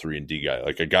size 3-and-D guy,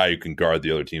 like a guy who can guard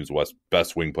the other team's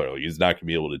best wing player. Like, he's not going to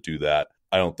be able to do that,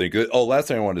 I don't think. Last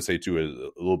thing I wanted to say too is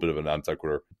a little bit of a non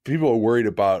sequitur. People are worried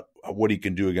about what he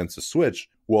can do against the switch.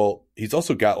 Well, he's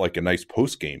also got like a nice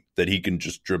post game that he can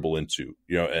just dribble into,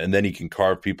 and then he can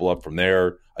carve people up from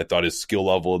there. I thought his skill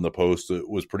level in the post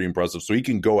was pretty impressive. So he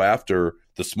can go after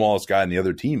the smallest guy on the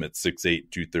other team at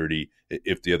 6'8", 230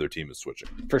 if the other team is switching.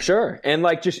 For sure. And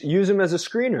like, just use him as a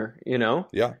screener,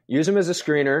 Yeah. Use him as a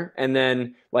screener, and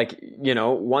then like,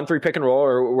 1-3 pick and roll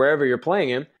or wherever you're playing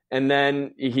him. And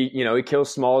then he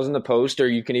kills smalls in the post, or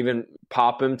you can even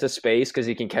pop him to space because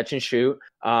he can catch and shoot.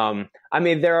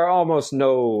 There are almost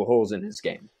no holes in his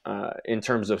game in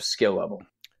terms of skill level.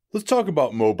 Let's talk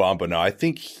about Mo Bamba now. I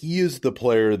think he is the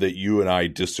player that you and I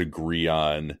disagree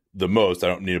on the most. I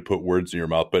don't need to put words in your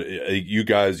mouth, but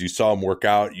you saw him work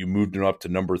out. You moved him up to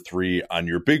number 3 on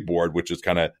your big board, which is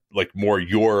kind of like more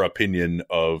your opinion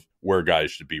of where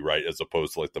guys should be, right? As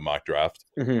opposed to like the mock draft.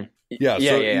 Mm-hmm.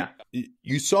 Yeah.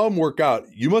 You saw him work out.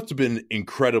 You must have been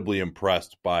incredibly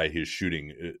impressed by his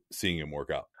shooting, seeing him work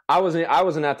out. I wasn't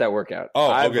at that workout.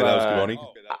 Oh, okay, that was Cavoni.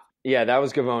 Yeah, that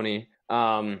was Gavoni.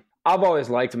 I've always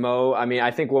liked Mo. I mean,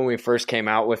 I think when we first came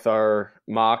out with our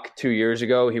mock 2 years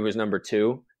ago, he was number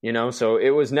 2, so it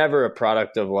was never a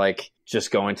product of like just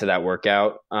going to that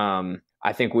workout.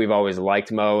 I think we've always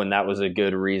liked Mo, and that was a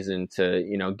good reason to,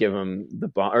 give him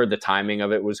the timing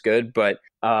of it was good. But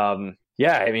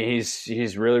yeah, I mean,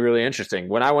 he's really, really interesting.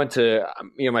 When I went to,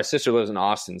 my sister lives in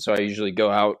Austin, so I usually go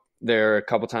out there a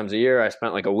couple times a year. I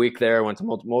spent like a week there, went to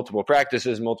multiple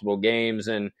practices, multiple games,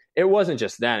 and it wasn't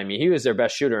just that. I mean, he was their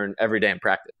best shooter every day in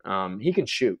practice. He can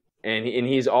shoot, and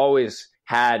he's always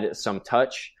had some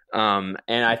touch, and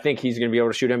I think he's going to be able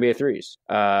to shoot NBA threes.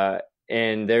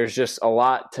 And there's just a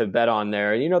lot to bet on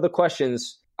there. The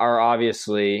questions are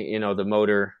obviously, the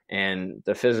motor and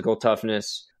the physical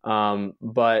toughness,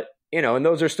 but and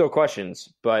those are still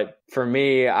questions. But for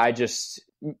me, I just,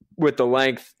 with the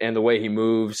length and the way he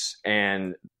moves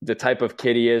and the type of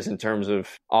kid he is in terms of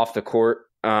off the court,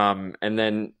 and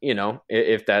then,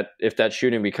 if that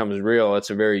shooting becomes real, it's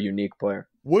a very unique player.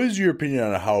 What is your opinion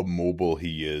on how mobile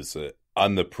he is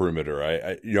on the perimeter?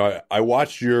 I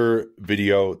watched your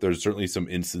video. There's certainly some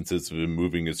instances of him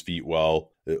moving his feet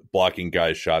well, blocking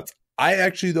guys' shots. I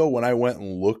actually, though, when I went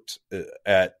and looked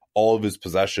at all of his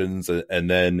possessions, and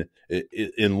then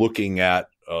in looking at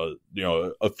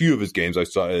a few of his games, I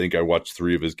think I watched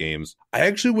 3 of his games. I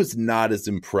actually was not as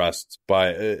impressed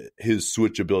by his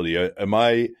switch ability. Are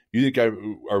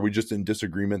we just in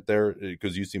disagreement there?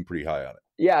 Because you seem pretty high on it.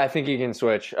 Yeah, I think he can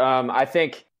switch. I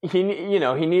think he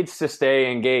needs to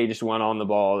stay engaged when on the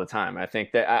ball all the time. I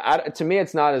think that to me,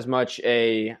 it's not as much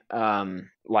a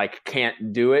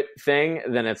can't do it thing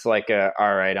than it's like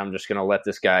all right, I'm just going to let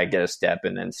this guy get a step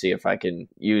and then see if I can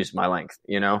use my length,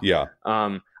 Yeah.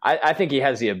 I think he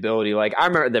has the ability. Like, I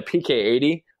remember the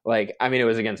PK80, it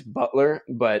was against Butler,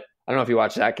 but I don't know if you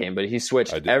watched that game, but he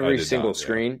swithed every single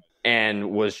screen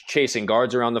and was chasing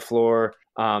guards around the floor.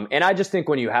 And I just think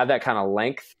when you have that kind of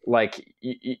length,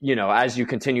 as you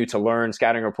continue to learn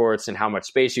scouting reports and how much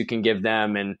space you can give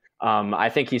them, and I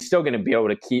think he's still going to be able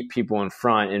to keep people in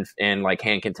front and like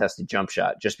hand contested jump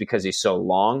shot just because he's so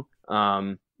long.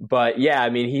 But yeah, I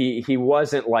mean, he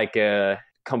wasn't like a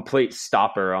complete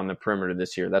stopper on the perimeter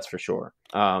this year, that's for sure.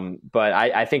 But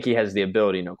I think he has the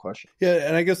ability, no question. Yeah,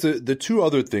 and I guess the 2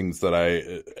 other things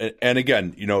that and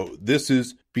again, this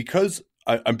is because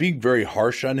I'm being very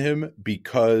harsh on him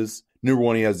because, number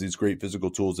 1, he has these great physical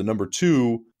tools. And number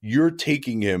 2, you're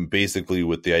taking him basically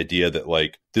with the idea that,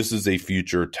 like, this is a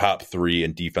future top 3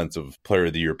 and defensive player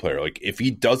of the year player. Like, if he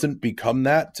doesn't become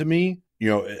that, to me,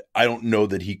 I don't know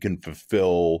that he can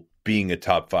fulfill being a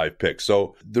top 5 pick.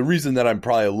 So the reason that I'm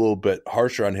probably a little bit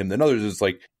harsher on him than others is,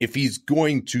 like, if he's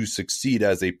going to succeed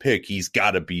as a pick, he's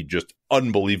got to be just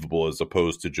unbelievable as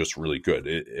opposed to just really good,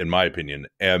 in my opinion.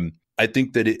 And I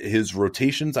think that his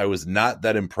rotations, I was not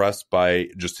that impressed by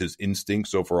just his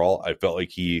instincts overall. I felt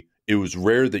like it was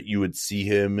rare that you would see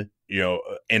him,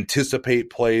 anticipate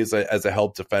plays as a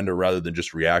help defender rather than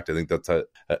just react. I think that's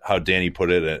how Danny put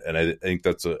it. And I think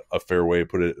that's a fair way to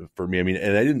put it for me. I mean,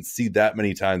 and I didn't see that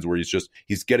many times where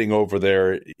he's getting over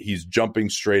there. He's jumping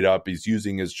straight up. He's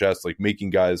using his chest, like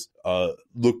making guys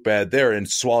look bad there and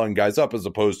swallowing guys up, as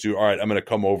opposed to, all right, I'm going to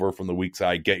come over from the weak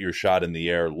side, get your shot in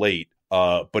the air late.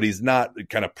 But he's not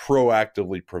kind of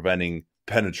proactively preventing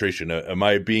penetration. Am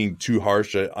I being too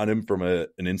harsh on him from an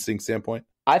instinct standpoint?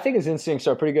 I think his instincts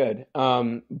are pretty good.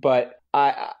 But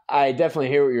I definitely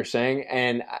hear what you're saying.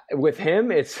 And with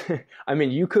him,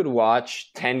 you could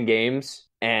watch 10 games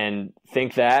and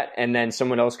think that, and then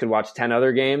someone else could watch 10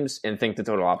 other games and think the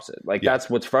total opposite. That's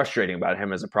what's frustrating about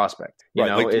him as a prospect. You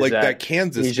know, like that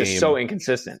Kansas he's game. He's just so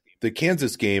inconsistent. The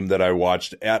Kansas game that I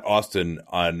watched at Austin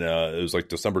on, it was like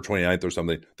December 29th or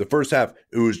something. The first half,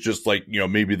 it was just like,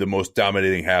 maybe the most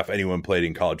dominating half anyone played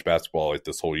in college basketball like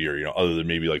this whole year, other than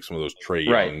maybe like some of those Trae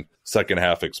Young second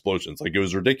half explosions. Like, it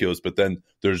was ridiculous. But then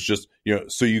there's just,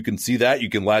 so you can see that, you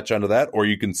can latch onto that, or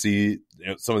you can see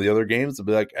some of the other games and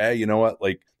be like, hey, you know what?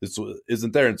 Like, this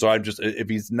isn't there. And so I'm just, if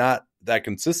he's not that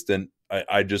consistent,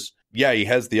 I just, he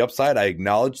has the upside. I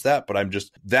acknowledge that, but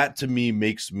that to me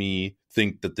makes me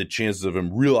think that the chances of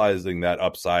him realizing that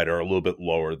upside are a little bit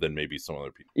lower than maybe some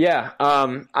other people. Yeah.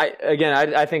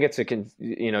 I think it's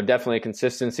definitely a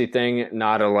consistency thing,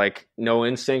 not a like no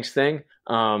instincts thing.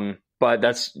 But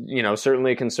that's,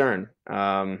 certainly a concern.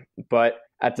 But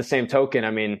at the same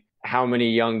token, how many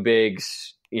young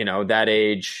bigs, that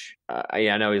age,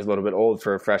 I know he's a little bit old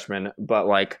for a freshman, but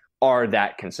like, are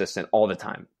that consistent all the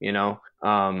time,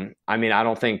 I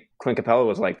don't think Clint Capella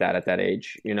was like that at that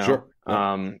age, Sure.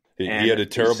 He had a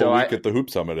terrible week at the Hoop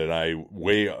Summit, and I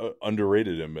way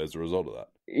underrated him as a result of that.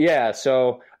 Yeah,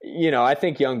 so, I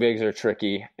think young bigs are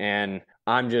tricky, and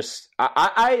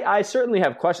I certainly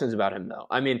have questions about him though.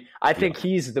 I mean, I think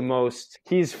he's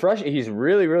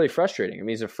really, really frustrating. I mean,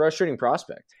 he's a frustrating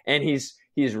prospect, and he's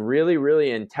really,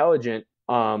 really intelligent,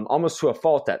 almost to a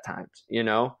fault at times,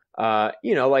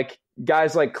 like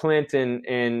guys like Clint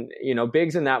and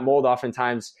bigs in that mold.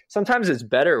 Sometimes it's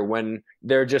better when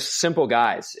they're just simple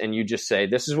guys and you just say,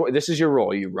 this is your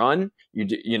role. You run,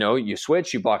 you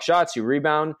switch, you block shots, you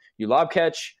rebound, you lob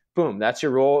catch, boom, that's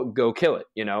your role. Go kill it,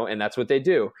 and that's what they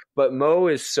do. But Mo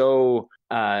is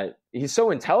he's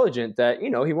so intelligent that,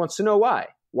 he wants to know why.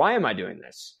 Why am I doing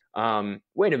this?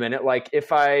 Wait a minute. Like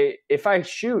if I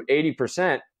shoot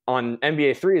 80% on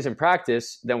NBA threes in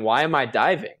practice, then why am I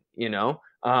diving?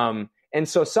 And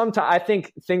so sometimes I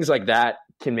think things like that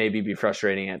can maybe be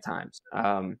frustrating at times.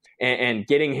 And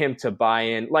getting him to buy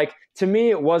in, like, to me,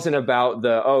 it wasn't about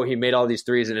he made all these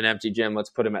threes in an empty gym, let's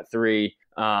put him at three.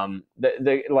 That's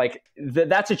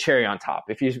a cherry on top.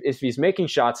 If he's making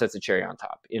shots, that's a cherry on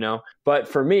top, But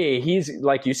for me, he's,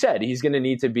 like you said, he's going to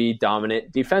need to be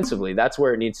dominant defensively. That's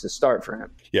where it needs to start for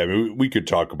him. Yeah, I mean, we could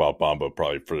talk about Bamba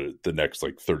probably for the next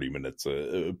 30 minutes,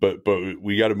 but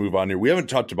we got to move on here. We haven't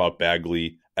talked about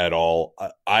Bagley at all.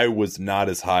 I was not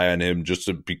as high on him just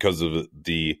because of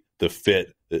the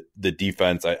fit, the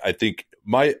defense. I think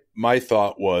my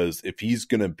thought was, if he's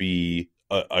going to be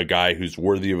a guy who's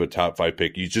worthy of a top 5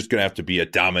 pick, he's just going to have to be a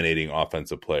dominating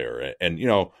offensive player. And,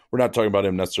 we're not talking about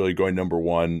him necessarily going number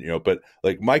 1, but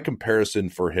like my comparison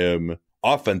for him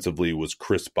offensively was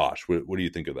Chris Bosh. What do you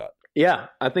think of that? Yeah,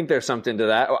 I think there's something to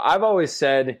that. I've always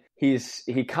said he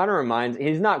kind of reminds,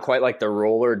 he's not quite like the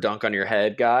roller dunk on your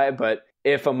head guy, but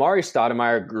if Amari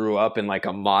Stoudemire grew up in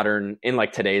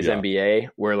today's NBA,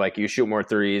 where you shoot more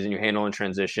threes and you handle in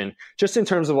transition, just in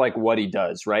terms of what he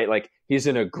does, right? Like, he's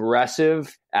an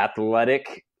aggressive,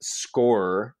 athletic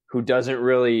scorer who doesn't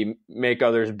really make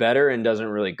others better and doesn't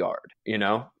really guard,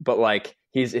 but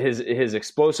his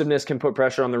explosiveness can put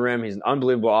pressure on the rim. He's an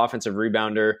unbelievable offensive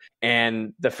rebounder,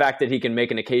 and the fact that he can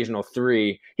make an occasional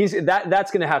three,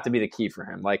 that's going to have to be the key for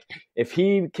him. Like, if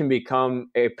he can become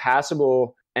a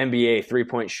passable NBA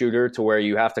 3-point shooter to where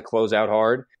you have to close out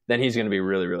hard, then he's going to be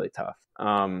really, really tough.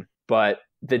 But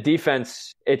the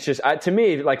defense, it's just, to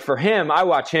me, for him, I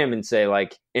watch him and say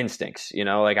instincts, I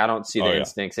don't see the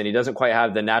instincts, and he doesn't quite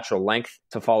have the natural length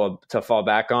to fall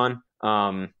back on.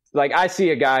 I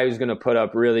see a guy who's going to put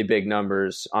up really big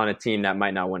numbers on a team that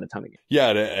might not win a ton of games.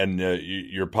 Yeah, and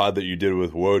your pod that you did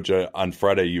with Woj on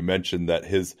Friday, you mentioned that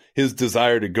his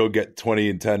desire to go get 20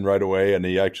 and 10 right away, and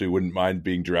he actually wouldn't mind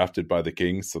being drafted by the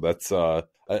Kings. So that's, I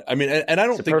mean, and I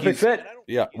don't think perfect fit.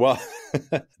 Yeah, well,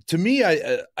 to me,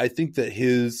 I think that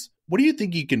what do you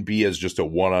think he can be as just a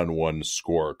one-on-one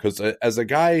scorer? Because as a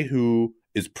guy who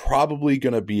is probably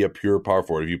going to be a pure power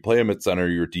forward. If you play him at center,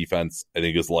 your defense, I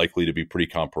think, is likely to be pretty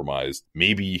compromised.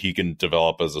 Maybe he can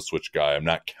develop as a switch guy. I'm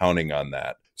not counting on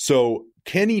that. So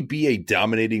can he be a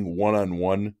dominating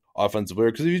one-on-one offensive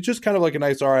player? Because if he's just kind of a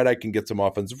nice, all right, I can get some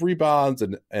offensive rebounds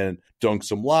and dunk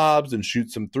some lobs and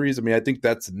shoot some threes. I mean, I think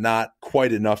that's not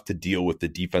quite enough to deal with the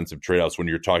defensive trade-offs when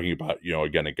you're talking about,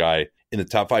 again, a guy in the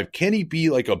top 5. Can he be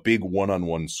a big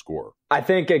one-on-one scorer? I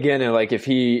think, again,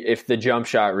 if the jump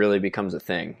shot really becomes a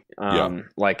thing, a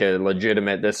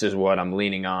legitimate, this is what I'm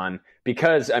leaning on,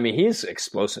 because I mean, he's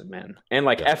explosive, man, and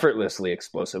effortlessly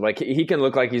explosive. He can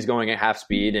look like he's going at half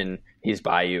speed and he's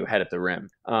by you, head at the rim.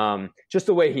 Just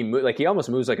the way he moves, he almost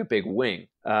moves like a big wing.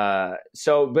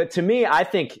 But to me, I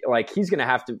think he's going to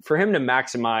have to, for him to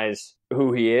maximize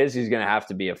who he is, he's going to have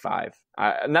to be a 5.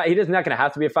 He's not going to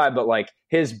have to be a 5, but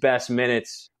his best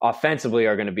minutes offensively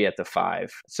are going to be at the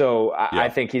 5. So I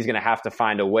think he's going to have to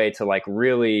find a way to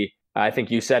really, I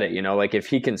think you said it, if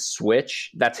he can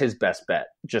switch, that's his best bet.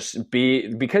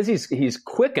 Because he's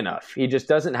quick enough. He just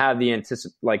doesn't have the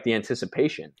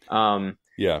anticipation.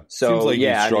 Yeah. So seems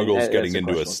he struggles getting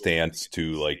into a stance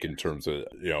too, in terms of,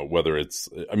 whether it's,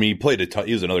 I mean, he played a ton,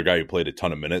 he was another guy who played a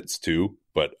ton of minutes too,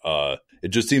 but it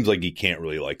just seems like he can't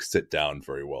really sit down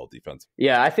very well defensively.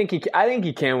 Yeah, I think he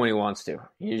can when he wants to.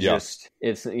 He's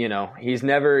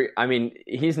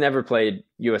never played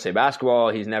USA basketball.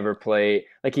 He's never played,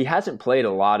 he hasn't played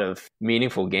a lot of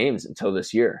meaningful games until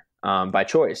this year, by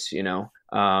choice,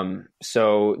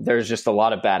 so there's just a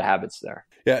lot of bad habits there.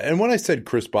 Yeah, and when I said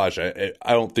Chris Bosh, I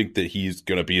don't think that he's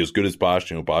going to be as good as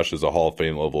Bosh. Bosh is a Hall of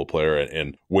Fame level player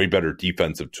and way better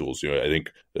defensive tools. I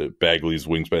think Bagley's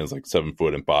wingspan is 7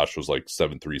 foot and Bosh was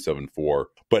 7'3", 7'4".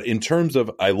 But in terms of,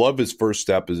 I love his first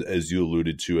step, as you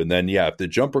alluded to. And then, if the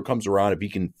jumper comes around, if he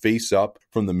can face up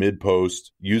from the mid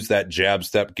post, use that jab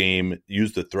step game,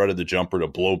 use the threat of the jumper to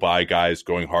blow by guys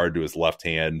going hard to his left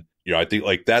hand. I think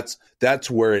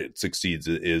that's where it succeeds,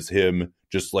 is him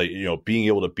just like, being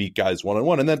able to beat guys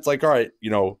one-on-one. And that's like, all right,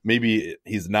 maybe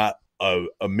he's not a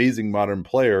amazing modern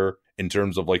player in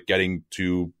terms of like getting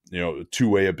to,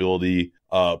 two-way ability.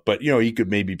 But, he could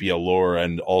maybe be a lower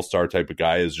end all-star type of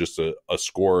guy as just a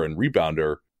scorer and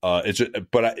rebounder. He's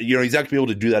not going to be able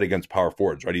to do that against power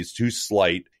forwards, right? He's too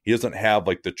slight. He doesn't have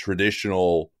like the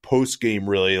traditional post-game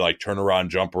really like turnaround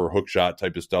jumper, hook shot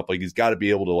type of stuff. Like he's got to be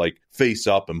able to like face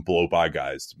up and blow by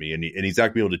guys to me. And he's not going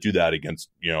to be able to do that against,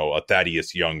 a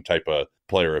Thaddeus Young type of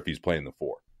player if he's playing the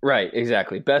 4. Right,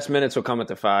 exactly. Best minutes will come at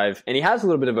the 5, and he has a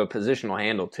little bit of a positional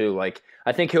handle too. Like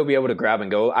I think he'll be able to grab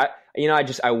and go.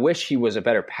 I wish he was a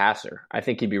better passer. I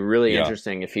think he'd be really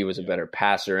interesting if he was a better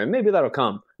passer, and maybe that'll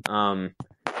come.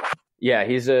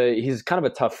 He's kind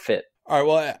of a tough fit. All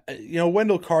right, well,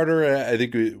 Wendell Carter, I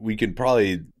think we can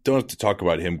probably don't have to talk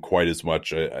about him quite as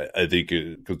much. I think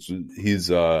because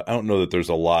he's, I don't know that there's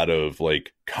a lot of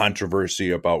like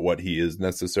controversy about what he is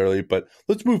necessarily, but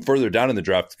let's move further down in the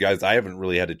draft, guys. I haven't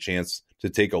really had a chance to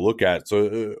take a look at.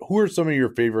 So who are some of your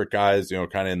favorite guys,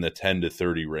 kind of in the 10 to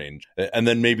 30 range? And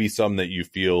then maybe some that you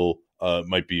feel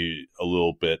might be a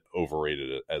little bit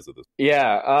overrated as of this.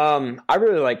 Yeah, I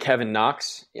really like Kevin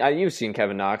Knox. You've seen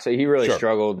Kevin Knox. He really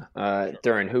struggled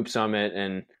during Hoop Summit,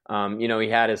 and he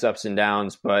had his ups and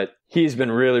downs, but he's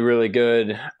been really, really good,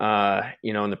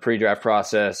 in the pre-draft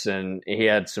process, and he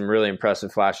had some really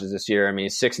impressive flashes this year. I mean,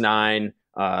 he's 6'9",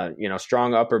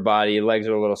 strong upper body, legs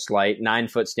are a little slight,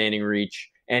 9-foot standing reach.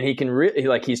 And he can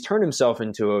really, he's turned himself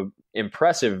into an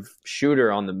impressive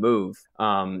shooter on the move.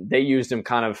 They used him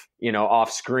kind of,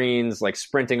 off screens, like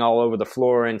sprinting all over the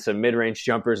floor into mid-range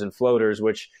jumpers and floaters,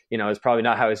 which, is probably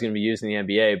not how he's going to be used in the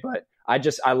NBA. But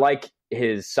I like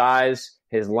his size,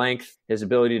 his length, his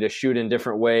ability to shoot in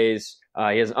different ways.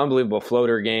 He has an unbelievable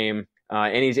floater game.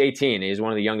 And he's 18. He's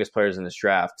one of the youngest players in this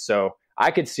draft. So I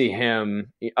could see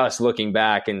us looking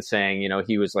back and saying,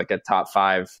 he was like a top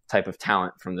 5 type of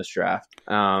talent from this draft.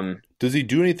 Does he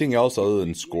do anything else other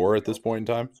than score at this point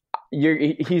in time?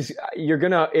 You're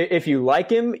gonna, if you like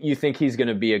him, you think he's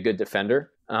gonna be a good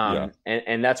defender.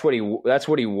 And that's what he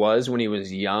was when he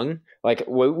was young. Like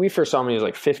when we first saw him, he was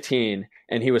like 15,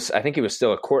 and I think he was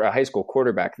still a high school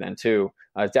quarterback then too.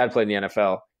 His dad played in the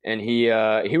NFL, and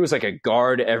he was like a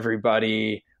guard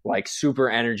everybody, like super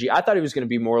energy. I thought he was going to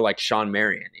be more like Sean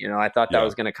Marion. I thought that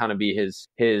was going to kind of be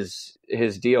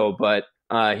his deal, but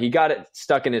he got it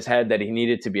stuck in his head that he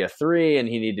needed to be a 3 and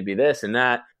he needed to be this and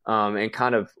that, and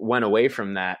kind of went away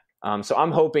from that. So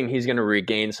I'm hoping he's going to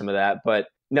regain some of that, but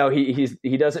no,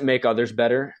 he doesn't make others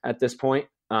better at this point,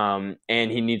 and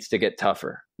he needs to get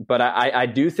tougher. But I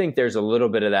do think there's a little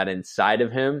bit of that inside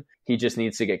of him. He just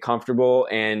needs to get comfortable,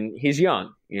 and he's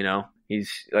young. He's,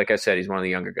 like I said, he's one of the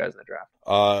younger guys in the draft.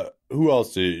 Who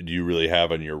else do you really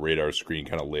have on your radar screen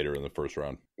kind of later in the first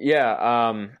round?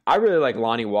 Yeah, I really like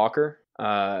Lonnie Walker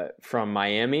from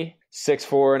Miami.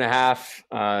 6'4.5",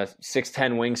 6'10"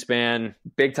 wingspan,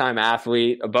 big time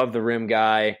athlete, above the rim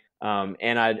guy.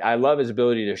 And I love his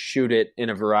ability to shoot it in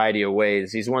a variety of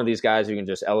ways. He's one of these guys who can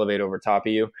just elevate over top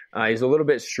of you. He's a little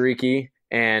bit streaky,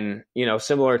 and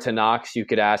similar to Knox, you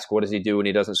could ask, what does he do when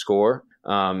he doesn't score?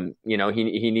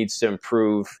 He needs to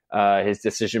improve his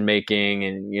decision making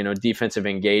and defensive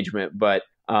engagement. But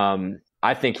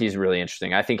I think he's really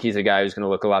interesting. I think he's a guy who's going to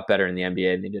look a lot better in the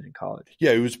NBA than he did in college.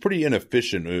 Yeah, he was pretty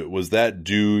inefficient. Was that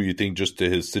due, you think, just to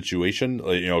his situation?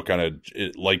 Kind of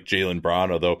like Jaylen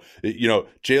Brown, although,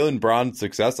 Jaylen Brown's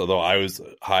success, although I was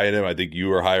high on him, I think you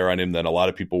were higher on him than a lot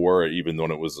of people were, even when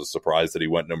it was a surprise that he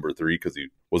went number 3 because he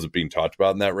wasn't being talked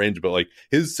about in that range. But like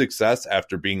his success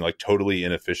after being like totally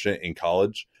inefficient in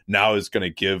college now is going to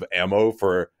give ammo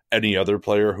for any other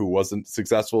player who wasn't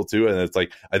successful too. And it's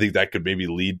like, I think that could maybe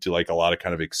lead to like a lot of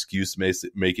kind of excuse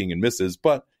making and misses.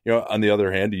 But, on the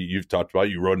other hand, you've talked about,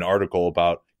 you wrote an article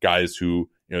about guys who,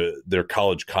 their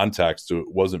college context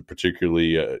wasn't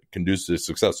particularly conducive to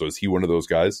success. So is he one of those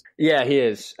guys? Yeah, he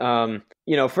is.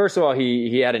 First of all,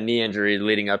 he had a knee injury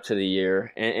leading up to the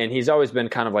year, and he's always been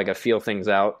kind of like a feel things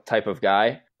out type of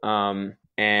guy.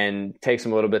 And takes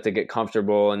him a little bit to get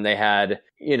comfortable. And they had,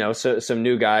 some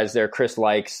new guys there. Chris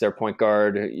Likes, their point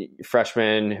guard,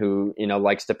 freshman who,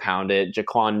 likes to pound it.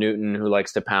 Jaquan Newton, who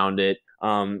likes to pound it.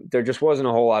 There just wasn't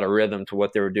a whole lot of rhythm to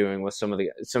what they were doing with some of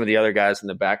the other guys in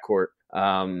the backcourt.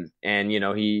 And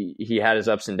he had his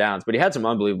ups and downs, but he had some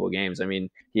unbelievable games. I mean,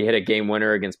 he hit a game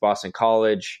winner against Boston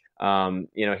College.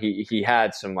 He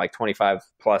had some like 25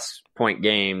 plus point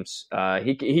games.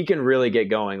 He can really get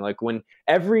going. Like when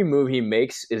every move he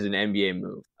makes is an NBA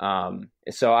move.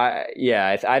 So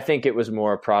I think it was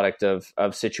more a product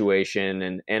of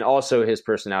situation and also his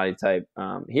personality type.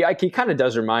 He kind of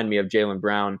does remind me of Jaylen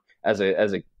Brown as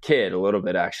a kid a little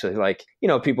bit, actually. Like,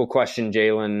 people question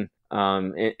Jalen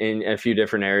in a few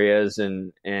different areas,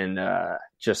 and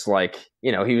just like,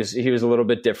 he was a little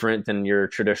bit different than your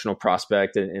traditional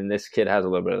prospect, and this kid has a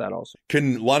little bit of that also.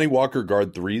 Can Lonnie Walker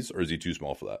guard threes, or is he too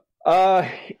small for that?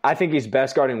 I think he's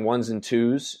best guarding ones and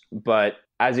twos, but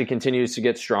as he continues to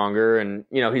get stronger, and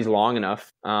he's long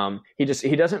enough, he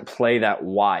doesn't play that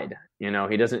wide. He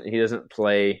doesn't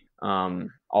play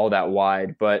all that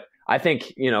wide, but I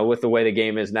think, with the way the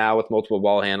game is now with multiple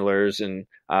ball handlers, and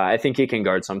I think he can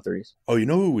guard some threes. Oh,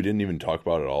 who we didn't even talk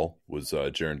about at all was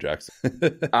Jaren Jackson.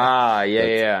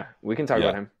 Yeah. We can talk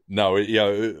about him. No,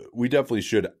 we definitely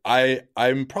should.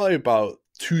 I'm probably about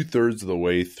 2/3 of the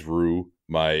way through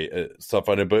my stuff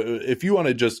on it, but if you want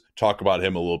to just talk about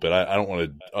him a little bit, I don't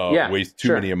want to waste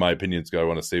too many of my opinions, because I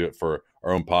want to save it for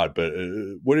our own pod. But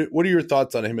what are your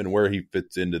thoughts on him and where he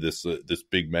fits into this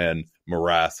big man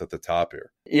morass at the top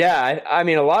here? Yeah, I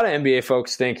mean, a lot of NBA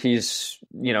folks think he's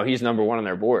number one on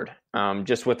their board,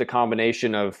 just with the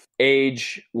combination of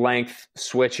age, length,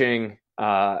 switching,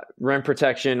 rim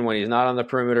protection when he's not on the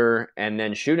perimeter, and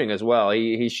then shooting as well.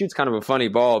 He shoots kind of a funny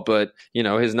ball, but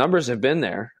his numbers have been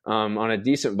there on a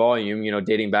decent volume,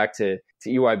 dating back to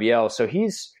EYBL. So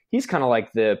he's kind of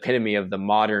like the epitome of the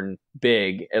modern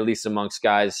big, at least amongst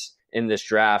guys in this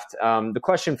draft. The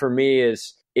question for me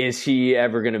is he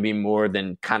ever going to be more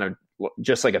than kind of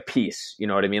just like a piece? You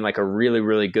know what I mean? Like a really,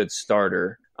 really good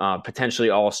starter,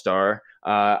 potentially all-star.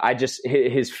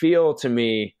 His feel to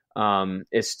me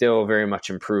is still very much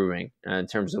improving in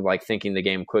terms of like thinking the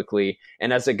game quickly.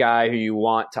 And as a guy who you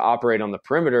want to operate on the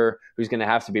perimeter, who's going to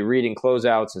have to be reading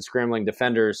closeouts and scrambling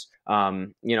defenders,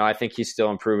 I think he's still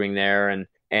improving there.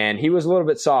 And he was a little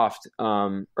bit soft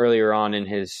earlier on in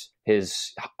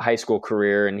his high school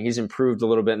career, and he's improved a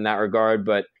little bit in that regard.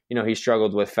 But he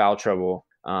struggled with foul trouble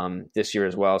this year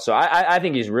as well. So I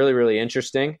think he's really, really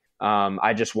interesting.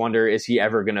 I just wonder, is he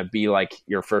ever going to be like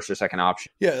your first or second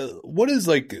option? Yeah. What is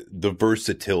like the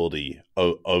versatility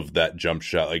of that jump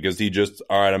shot? Like, is he just,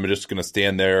 all right, I'm just going to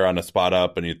stand there on a spot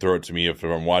up and you throw it to me. If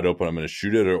I'm wide open, I'm going to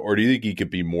shoot it. Or do you think he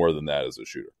could be more than that as a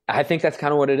shooter? I think that's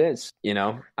kind of what it is.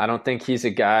 I don't think he's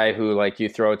a guy who, like, you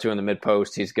throw it to in the mid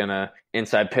post, he's going to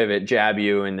inside pivot, jab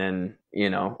you, and then,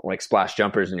 like splash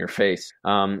jumpers in your face.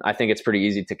 I think it's pretty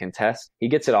easy to contest. He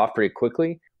gets it off pretty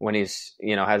quickly when he's,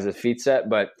 has his feet set.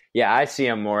 But yeah, I see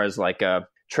him more as like a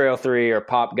trail three or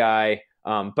pop guy.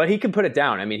 But he can put it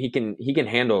down. I mean, he can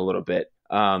handle a little bit.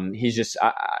 He's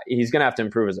going to have to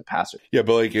improve as a passer. Yeah,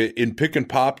 but like in pick and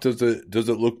pop, does it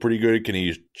look pretty good? Can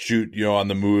he shoot, on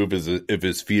the move if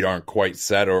his feet aren't quite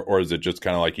set, or is it just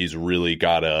kind of like he's really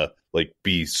gotta like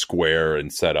be square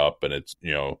and set up, and it's,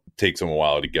 takes him a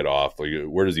while to get off? Like,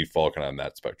 where does he fall kind of on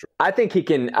that spectrum? I think he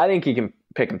can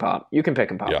pick and pop. You can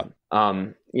pick and pop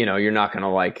him. You're not going to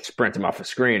like sprint him off a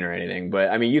screen or anything, but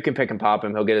I mean, you can pick and pop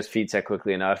him. He'll get his feet set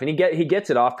quickly enough, and he gets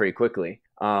it off pretty quickly.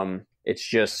 It's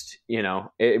just,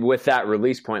 with that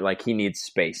release point, like he needs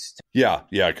space. Yeah,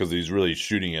 because he's really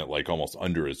shooting it like almost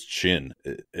under his chin,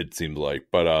 it seems like.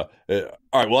 But all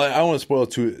right, well, I don't want to spoil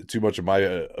too much of my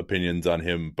opinions on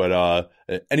him. But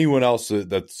anyone else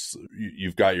that's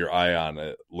you've got your eye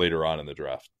on later on in the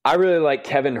draft? I really like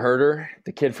Kevin Huerter,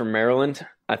 the kid from Maryland.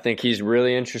 I think he's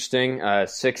really interesting.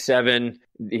 6'7".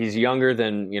 He's younger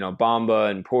than Bamba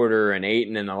and Porter and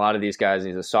Ayton and a lot of these guys.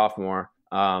 He's a sophomore.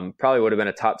 Probably would have been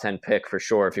a top 10 pick for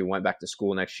sure if he went back to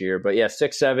school next year. But yeah,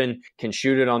 6'7", can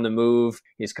shoot it on the move.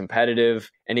 He's competitive,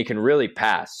 and he can really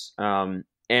pass. And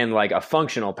like a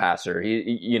functional passer.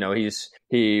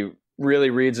 He really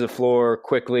reads the floor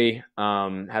quickly.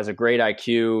 Has a great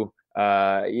IQ.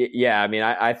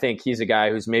 I think he's a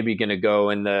guy who's maybe going to go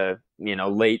in the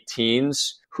late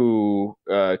teens, who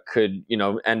could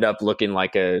end up looking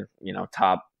like a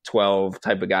top 12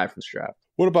 type of guy from this draft.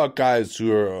 What about guys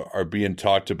who are being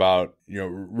talked about,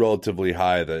 relatively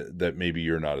high that maybe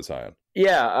you're not as high on?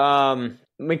 Yeah,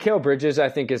 Mikal Bridges, I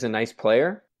think, is a nice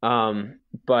player.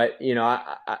 But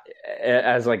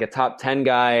as like a top 10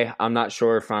 guy, I'm not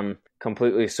sure if I'm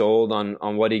completely sold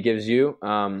on what he gives you.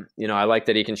 I like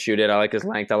that he can shoot it. I like his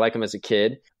length. I like him as a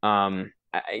kid.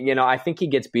 I think he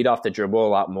gets beat off the dribble a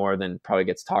lot more than probably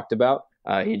gets talked about.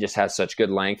 He just has such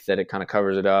good length that it kind of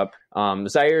covers it up.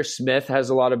 Zaire Smith has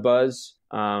a lot of buzz.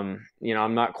 I'm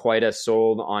not quite as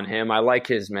sold on him. I like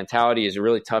his mentality. He's a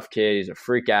really tough kid. He's a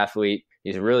freak athlete.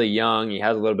 He's really young. He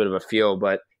has a little bit of a feel,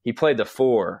 but he played the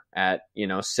 4 at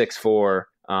 6'4"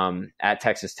 at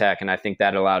Texas Tech, and I think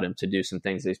that allowed him to do some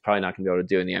things that he's probably not going to be able to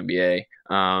do in the NBA.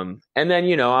 And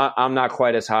then I'm not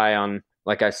quite as high on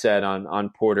like I said, on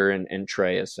Porter and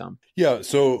Trey as some. Yeah,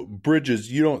 so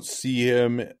Bridges, you don't see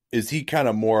him. Is he kind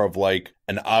of more of like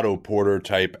an Otto Porter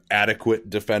type adequate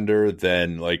defender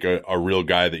than like a real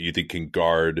guy that you think can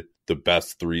guard the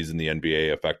best threes in the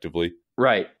NBA effectively?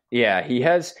 Right. Yeah,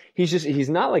 he's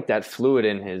not like that fluid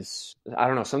in his, I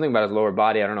don't know, something about his lower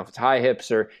body. I don't know if it's high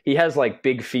hips or he has like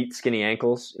big feet, skinny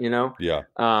ankles, you know? Yeah.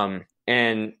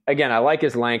 And again, I like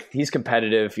his length. He's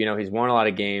competitive. You know, he's won a lot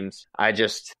of games.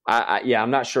 I'm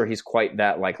not sure he's quite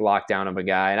that like lockdown of a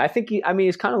guy. And I think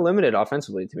he's kind of limited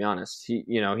offensively, to be honest. He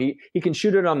can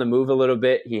shoot it on the move a little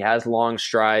bit. He has long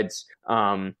strides.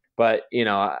 But you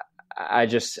know, I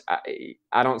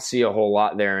don't see a whole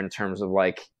lot there in terms of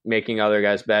like making other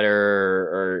guys better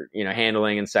or you know,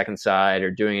 handling in second side or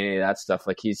doing any of that stuff.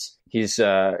 Like he's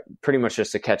pretty much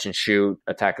just a catch and shoot,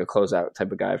 attack a closeout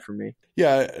type of guy for me.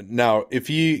 Yeah. Now, if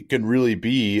he can really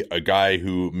be a guy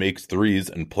who makes threes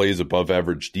and plays above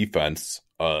average defense,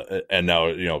 and now,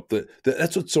 you know,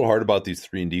 that's what's so hard about these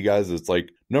 3-and-D guys. It's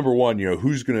like, number one, you know,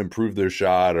 who's going to improve their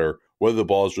shot or whether the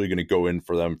ball is really going to go in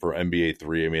for them for NBA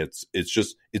 3. I mean,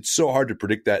 it's so hard to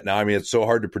predict that now. I mean, it's so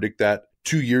hard to predict that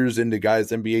 2 years into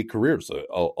guys' NBA careers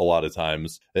a lot of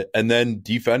times. And then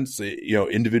defense, you know,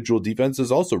 individual defense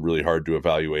is also really hard to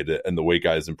evaluate it and the way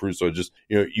guys improve. So just,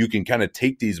 you know, you can kind of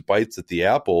take these bites at the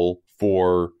apple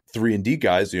for 3-and-D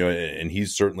guys, you know, and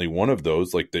he's certainly one of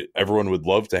those. Like everyone would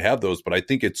love to have those, but I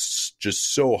think it's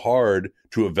just so hard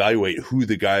to evaluate who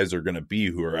the guys are going to be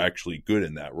who are actually good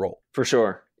in that role. For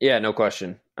sure. Yeah, no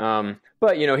question.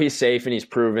 But, you know, he's safe and he's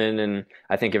proven. And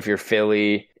I think if you're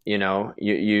Philly, you know,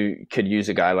 you could use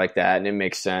a guy like that and it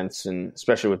makes sense. And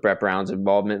especially with Brett Brown's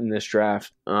involvement in this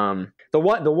draft. The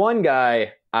one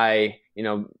guy you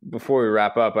know, before we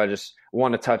wrap up, I just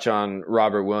want to touch on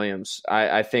Robert Williams.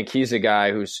 I think he's a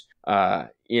guy who's,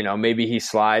 you know, maybe he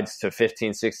slides to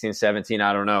 15, 16, 17.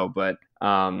 I don't know. But,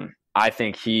 I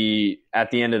think he,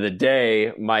 at the end of the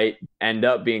day, might end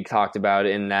up being talked about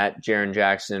in that Jaren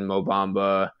Jackson, Mo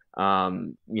Bamba,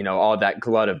 you know, all that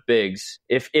glut of bigs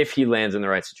if he lands in the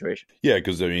right situation. Yeah,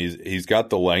 because I mean, he's got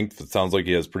the length. It sounds like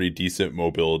he has pretty decent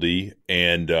mobility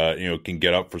and, you know, can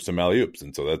get up for some alley-oops.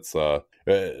 And so that's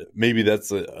maybe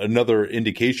that's another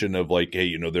indication of like, hey,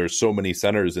 you know, there's so many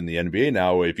centers in the NBA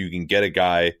now. If you can get a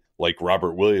guy like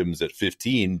Robert Williams at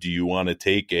 15, do you want to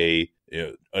take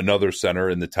another center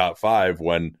in the top 5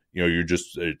 when, you know,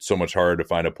 it's so much harder to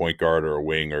find a point guard or a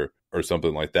wing or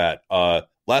something like that.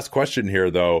 Last question here,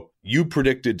 though. You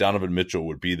predicted Donovan Mitchell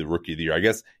would be the rookie of the year. I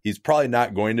guess he's probably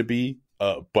not going to be,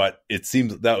 but it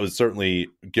seems that was certainly,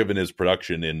 given his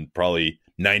production in probably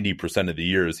 90% of the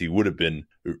years, he would have been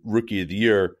rookie of the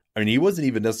year. I mean, he wasn't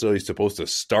even necessarily supposed to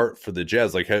start for the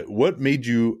Jazz. Like, what made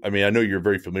you, I mean, I know you're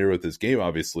very familiar with his game,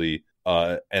 obviously,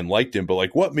 and liked him, but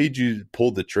like, what made you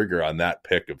pull the trigger on that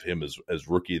pick of him as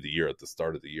rookie of the year at the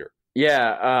start of the year?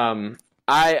 Yeah.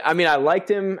 I mean, I liked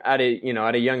him at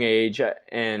a young age.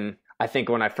 And I think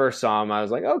when I first saw him, I was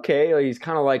like, okay, he's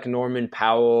kind of like Norman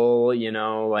Powell, you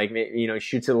know, like, you know, he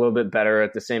shoots it a little bit better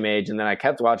at the same age. And then I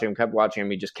kept watching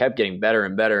him. He just kept getting better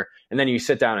and better. And then you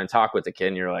sit down and talk with the kid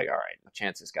and you're like, all right, no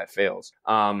chance this guy fails.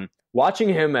 Watching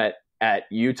him at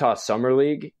Utah Summer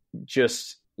League,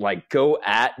 just like go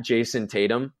at Jason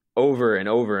Tatum over and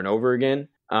over and over again.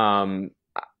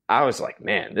 I was like,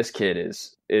 man, this kid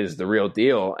is the real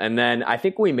deal. And then I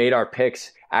think we made our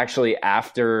picks actually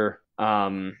after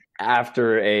a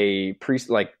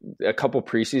couple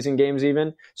preseason games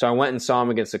even. So I went and saw him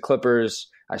against the Clippers.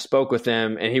 I spoke with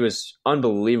him and he was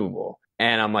unbelievable.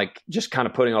 And I'm like, just kind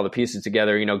of putting all the pieces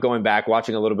together, you know, going back,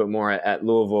 watching a little bit more at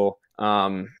Louisville.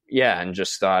 And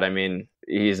just thought, I mean,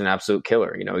 he's an absolute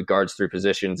killer. You know, he guards 3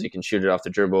 positions. He can shoot it off the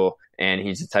dribble, and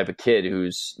he's the type of kid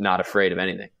who's not afraid of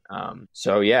anything.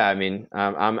 So yeah, I mean,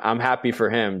 I'm happy for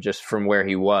him just from where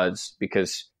he was,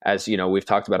 because as you know, we've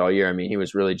talked about all year. I mean, he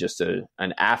was really just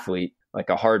an athlete, like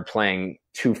a hard playing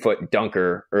 2-foot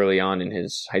dunker early on in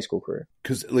his high school career.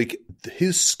 Because like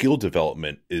his skill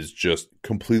development is just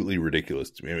completely ridiculous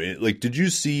to me. I mean, like, did you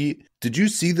see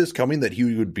this coming, that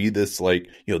he would be this, like,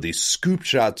 you know, these scoop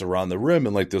shots around the rim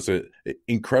and like this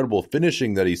incredible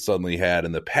finishing that he suddenly had,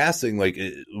 and the passing, like,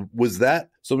 was that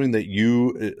something that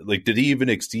you like? Did he even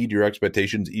exceed your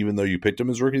expectations, even though you picked him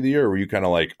as rookie of the year? Or were you kind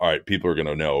of like, all right, people are going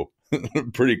to know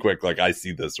pretty quick, like, I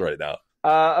see this right now?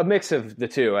 A mix of the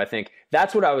two, I think.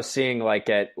 That's what I was seeing, like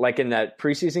in that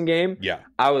preseason game. Yeah,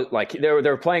 I was like, they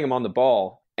were playing him on the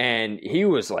ball, and he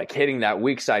was like hitting that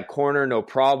weak side corner, no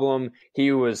problem.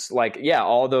 He was like, yeah,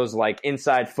 all those like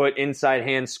inside foot, inside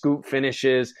hand scoop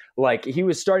finishes. Like, he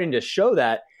was starting to show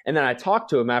that. And then I talked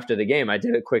to him after the game. I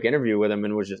did a quick interview with him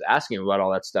and was just asking him about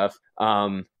all that stuff.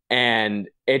 And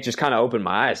it just kind of opened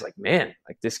my eyes, like, man,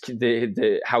 like this,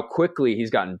 how quickly he's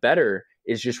gotten better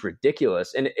is just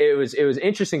ridiculous. And it was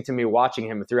interesting to me watching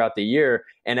him throughout the year,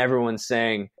 and everyone's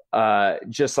saying,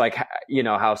 just like,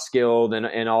 how skilled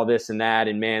and all this and that.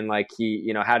 And man, like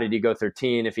he, how did he go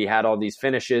 13 if he had all these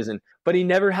finishes? But he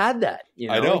never had that, he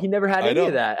never had any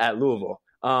of that at Louisville.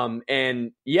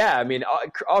 And yeah, I mean,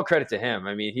 all credit to him.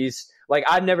 I mean, he's like,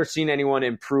 I've never seen anyone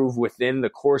improve within the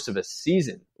course of a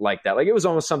season like that. Like it was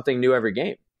almost something new every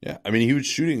game. Yeah. I mean, he was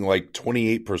shooting like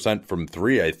 28% from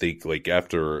three, I think, like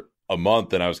after a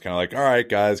month, and I was kind of like, all right,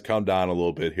 guys, calm down a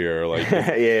little bit here. Like,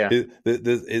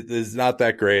 it's not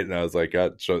that great. And I was like,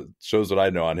 shows what I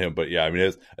know on him. But yeah, I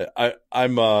mean,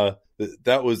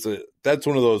 that's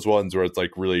one of those ones where it's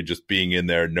like really just being in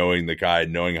there, knowing the guy,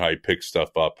 knowing how he picks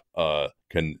stuff up,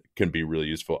 can be really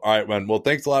useful. All right, man. Well,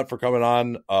 thanks a lot for coming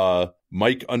on.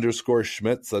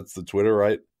 Mike_Schmitz, that's the Twitter,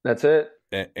 right? That's it.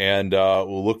 And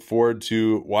we'll look forward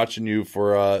to watching you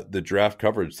for the draft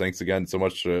coverage. Thanks again so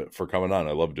much for coming on.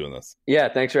 I love doing this. Yeah,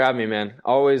 thanks for having me, man.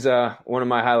 Always one of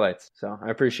my highlights, so I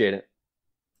appreciate it.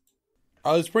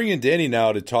 I was bringing Danny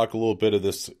now to talk a little bit of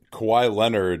this Kawhi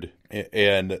Leonard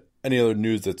and any other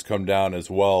news that's come down as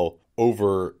well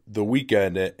over the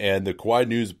weekend. And the Kawhi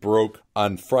news broke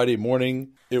on Friday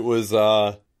morning. It was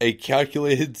a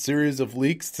calculated series of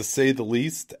leaks, to say the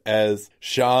least, as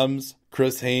Shams,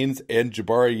 Chris Haynes, and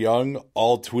Jabari Young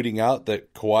all tweeting out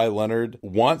that Kawhi Leonard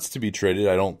wants to be traded.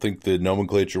 I don't think the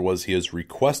nomenclature was he has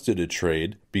requested a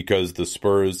trade, because the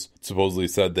Spurs supposedly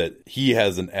said that he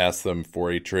hasn't asked them for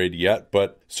a trade yet.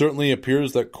 But certainly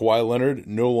appears that Kawhi Leonard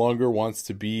no longer wants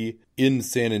to be in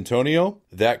San Antonio.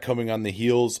 That coming on the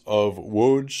heels of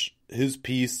Woj. His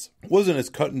piece wasn't as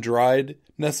cut and dried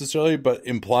necessarily, but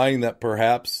implying that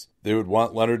perhaps they would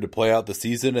want Leonard to play out the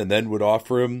season and then would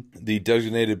offer him the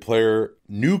designated player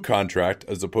new contract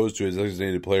as opposed to a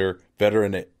designated player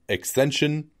veteran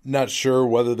extension. Not sure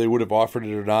whether they would have offered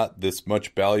it or not. This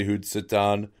much ballyhooed sit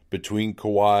down between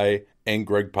Kawhi and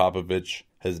Greg Popovich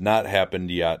has not happened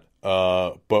yet.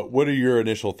 But what are your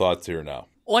initial thoughts here now?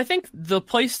 Well, I think the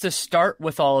place to start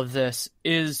with all of this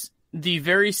is the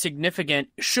very significant,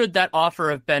 should that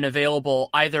offer have been available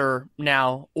either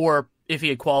now or if he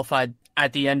had qualified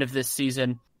at the end of this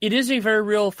season, it is a very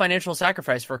real financial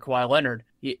sacrifice for Kawhi Leonard.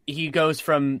 He goes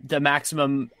from the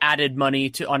maximum added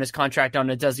money on his contract on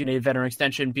a designated veteran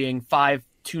extension being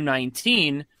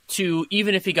 $5,219 to,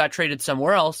 even if he got traded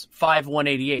somewhere else,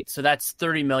 $5,188. So that's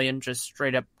 $30 million just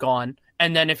straight up gone.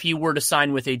 And then if he were to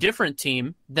sign with a different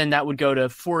team, then that would go to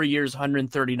 4 years,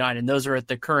 $139. And those are at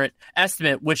the current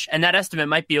estimate, and that estimate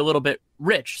might be a little bit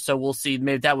rich. So we'll see.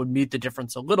 Maybe that would mute the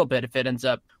difference a little bit if it ends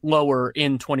up lower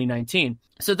in 2019.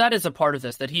 So that is a part of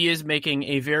this, that he is making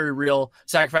a very real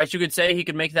sacrifice. You could say he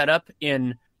could make that up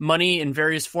in money in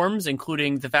various forms,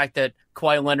 including the fact that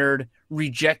Kawhi Leonard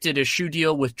rejected a shoe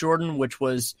deal with Jordan, which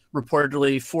was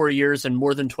reportedly 4 years and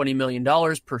more than $20 million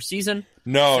per season.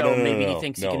 No, maybe he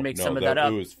thinks he can make some of that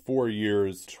up. It was 4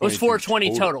 years. It was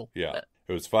 420 total. Yeah.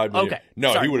 It was $5 million. Okay.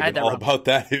 No, sorry, he would have been all about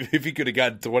that. If he could have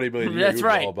gotten $20 million, that's he would have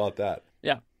right. been all about that.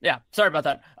 Yeah. Sorry about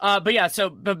that.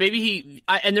 But maybe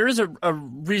and there is a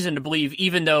reason to believe,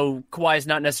 even though Kawhi is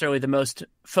not necessarily the most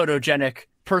photogenic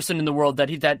person in the world,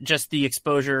 that just the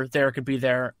exposure there could be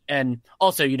there. And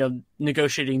also,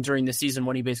 negotiating during the season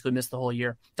when he basically missed the whole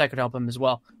year, that could help him as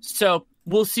well. So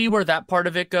we'll see where that part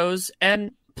of it goes.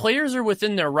 And players are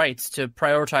within their rights to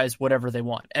prioritize whatever they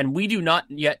want. And we do not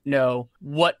yet know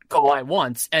what Kawhi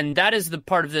wants. And that is the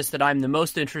part of this that I'm the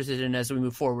most interested in as we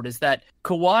move forward, is that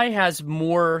Kawhi has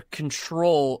more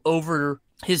control over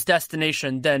his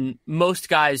destination than most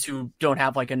guys who don't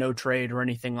have like a no trade or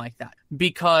anything like that.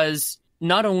 Because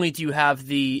not only do you have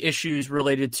the issues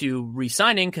related to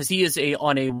re-signing, because he is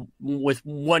with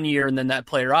 1 year and then that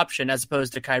player option, as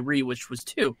opposed to Kyrie, which was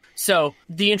 2. So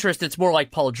the interest, it's more like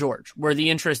Paul George, where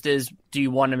the interest is, do you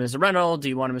want him as a rental? Do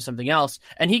you want him as something else?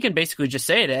 And he can basically just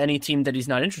say to any team that he's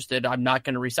not interested, I'm not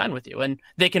going to re-sign with you. And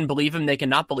they can believe him, they can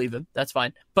not believe him. That's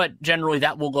fine. But generally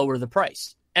that will lower the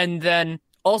price. And then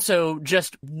also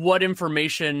just what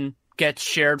information gets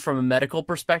shared from a medical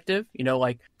perspective,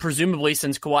 like presumably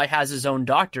since Kawhi has his own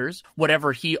doctors,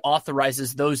 whatever he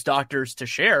authorizes those doctors to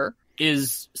share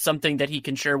is something that he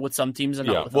can share with some teams and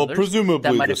not with others. Well,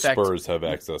 presumably the Spurs have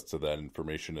access to that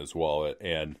information as well.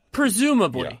 And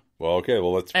presumably. Yeah. Well, okay.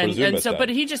 Well, let's presume it. But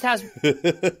he just has,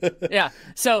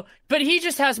 but he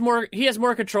just has more. He has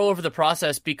more control over the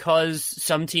process because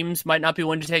some teams might not be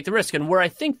willing to take the risk. And where I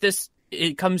think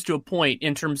it comes to a point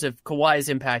in terms of Kawhi's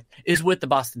impact is with the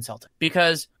Boston Celtics,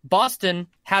 because Boston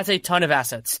has a ton of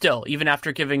assets still, even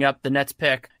after giving up the Nets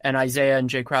pick and Isaiah and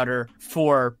Jay Crowder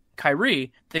for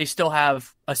Kyrie. they still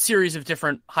have a series of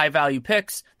different high-value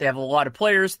picks. They have a lot of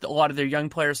players. A lot of their young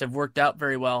players have worked out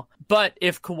very well. But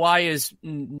if Kawhi is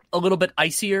a little bit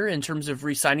icier in terms of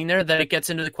re-signing there, then it gets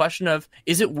into the question of,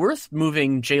 is it worth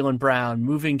moving Jaylen Brown,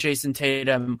 moving Jason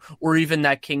Tatum, or even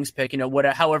that Kings pick,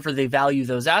 however they value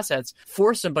those assets,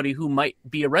 for somebody who might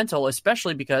be a rental,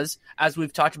 especially because, as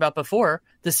we've talked about before,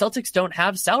 the Celtics don't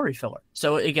have salary filler.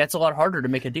 So it gets a lot harder to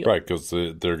make a deal. Right, because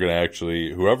they're going to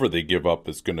actually, whoever they give up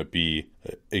is going to be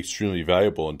extremely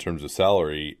valuable in terms of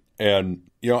salary. And,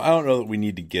 I don't know that we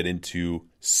need to get into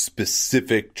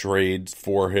specific trades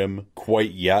for him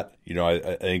quite yet.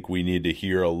 I think we need to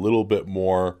hear a little bit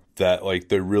more that,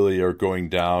 they really are going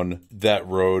down that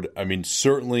road. I mean,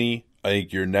 certainly, I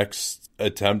think your next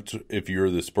attempt, if you're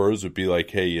the Spurs, would be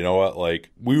hey, you know what?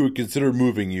 We would consider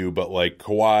moving you, but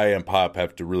Kawhi and Pop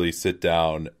have to really sit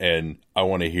down, and I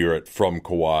want to hear it from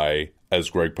Kawhi as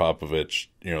Greg Popovich,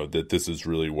 that this is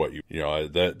really what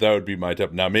that would be my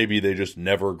tip. Now, maybe they just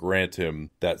never grant him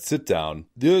that sit down.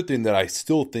 The other thing that I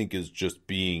still think is just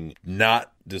being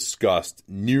not discussed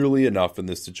nearly enough in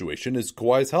this situation is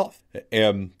Kawhi's health.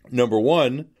 And number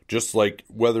one, just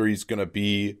whether he's going to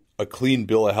be a clean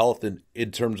bill of health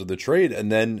in terms of the trade, and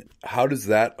then how does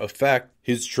that affect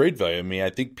his trade value? I mean, I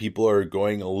think people are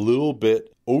going a little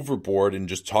bit overboard and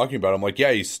just talking about him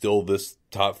yeah, he's still this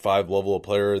top 5 level of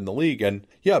player in the league. And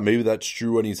yeah, maybe that's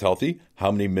true when he's healthy.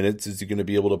 How many minutes is he going to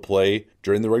be able to play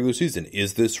during the regular season?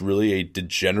 Is this really a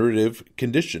degenerative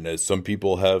condition, as some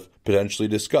people have potentially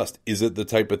discussed? Is it the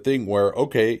type of thing where,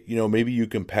 okay, maybe you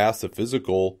can pass a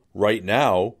physical right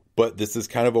now, but this is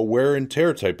kind of a wear and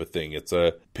tear type of thing. It's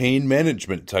a pain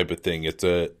management type of thing. It's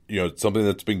something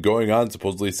that's been going on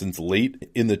supposedly since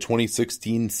late in the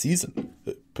 2016 season,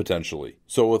 potentially.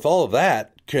 So with all of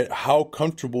that, how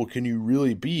comfortable can you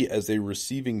really be as a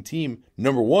receiving team?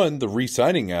 Number one, the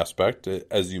re-signing aspect,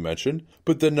 as you mentioned,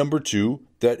 but then number two,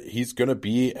 that he's going to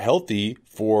be healthy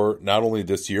for not only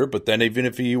this year, but then even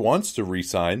if he wants to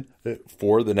re-sign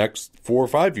for the next 4 or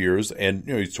 5 years, and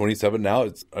he's 27 now.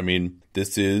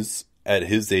 This is, at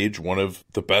his age, one of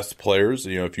the best players,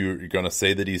 if you're going to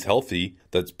say that he's healthy,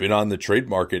 that's been on the trade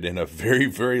market in a very,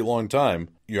 very long time.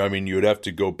 You would have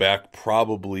to go back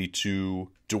probably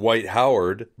to Dwight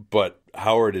Howard, but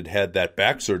Howard had that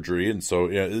back surgery, and so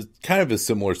it's kind of a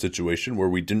similar situation where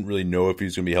we didn't really know if he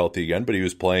was going to be healthy again, but he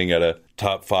was playing at a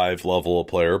top 5 level of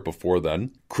player before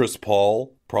then. Chris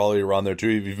Paul, probably around there too.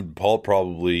 Even Paul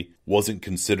probably wasn't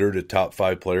considered a top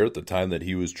 5 player at the time that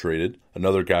he was traded.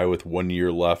 Another guy with 1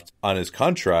 year left on his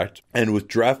contract, and with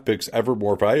draft picks ever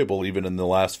more valuable even in the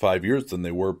last 5 years than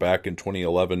they were back in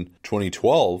 2011,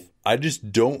 2012. I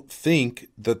just don't think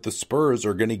that the Spurs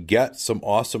are going to get some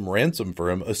awesome ransom for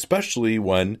him, especially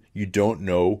when you don't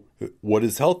know what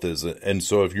his health is. And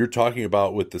so if you're talking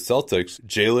about with the Celtics,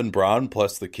 Jaylen Brown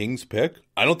plus the Kings pick,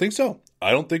 I don't think so.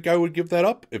 I don't think I would give that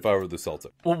up if I were the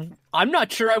Celtics. Well, I'm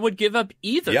not sure I would give up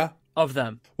either of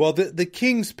them. Well, the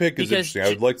Kings pick is interesting. I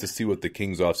would like to see what the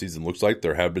Kings offseason looks like.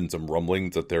 There have been some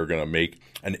rumblings that they're going to make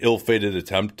an ill-fated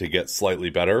attempt to get slightly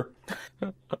better.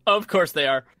 Of course they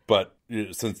are. But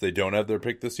since they don't have their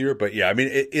pick this year. But yeah,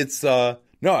 it's no,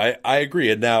 I agree.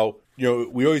 And now,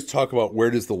 we always talk about where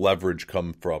does the leverage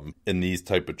come from in these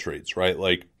type of trades,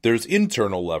 right? There's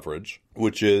internal leverage,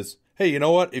 which is, hey, you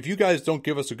know what? If you guys don't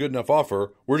give us a good enough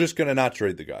offer, we're just going to not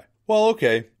trade the guy. Well,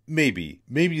 okay, maybe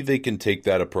they can take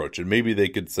that approach, and maybe they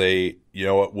could say, you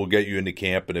know what, we'll get you into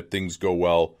camp, and if things go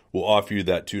well, we'll offer you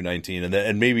that $219,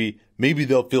 and maybe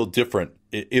they'll feel different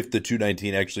if the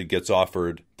 $219 actually gets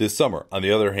offered this summer. On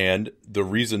the other hand, the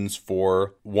reasons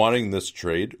for wanting this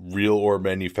trade, real or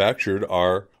manufactured,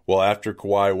 are, well, after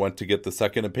Kawhi went to get the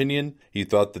second opinion, he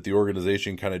thought that the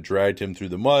organization kind of dragged him through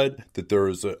the mud, that there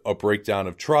was a breakdown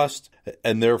of trust,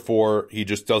 and therefore he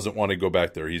just doesn't want to go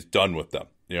back there. He's done with them,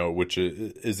 which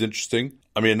is interesting.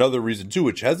 Another reason, too,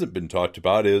 which hasn't been talked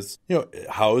about is,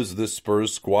 how is this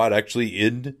Spurs squad actually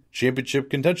in championship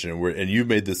contention? And you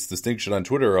made this distinction on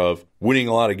Twitter of winning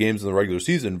a lot of games in the regular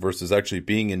season versus actually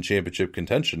being in championship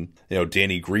contention.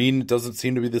 Danny Green doesn't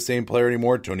seem to be the same player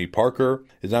anymore. Tony Parker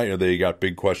is not. They got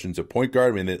big questions at point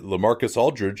guard. LaMarcus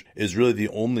Aldridge is really the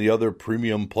only other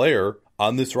premium player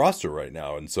on this roster right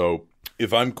now. And so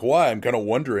if I'm Kawhi, I'm kind of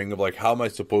wondering of how am I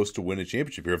supposed to win a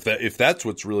championship here? If that's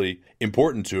what's really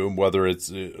important to him, whether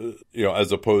it's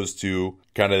as opposed to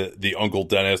kind of the Uncle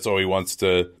Dennis, he wants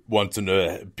him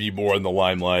to be more in the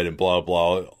limelight and blah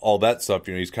blah, all that stuff.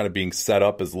 He's kind of being set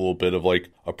up as a little bit of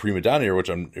a prima donna here, which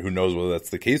who knows whether that's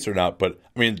the case or not. But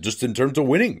just in terms of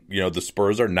winning, the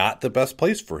Spurs are not the best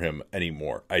place for him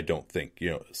anymore. I don't think.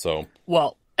 So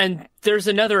well, and there's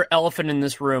another elephant in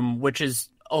this room, which is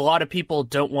a lot of people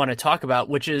don't want to talk about,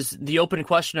 which is the open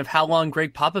question of how long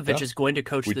Greg Popovich is going to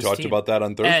coach this team. We talked about that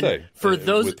on Thursday with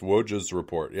Woj's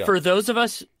report. For those of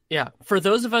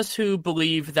us who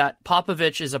believe that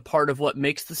Popovich is a part of what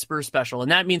makes the Spurs special,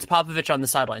 and that means Popovich on the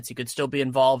sidelines. He could still be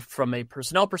involved from a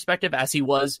personnel perspective as he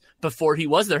was before he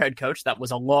was their head coach. That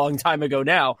was a long time ago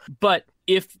now. But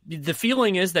if the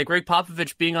feeling is that Greg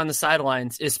Popovich being on the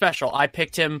sidelines is special, I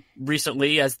picked him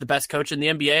recently as the best coach in the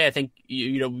NBA. I think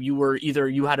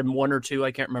you had him 1 or 2,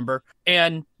 I can't remember,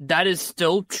 and that is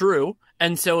still true.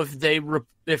 And so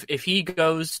if he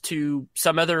goes to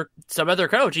some other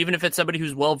coach, even if it's somebody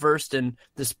who's well versed in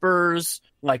the Spurs,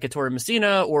 like a Torre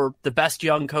Messina or the best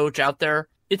young coach out there,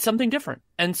 it's something different.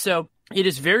 And so it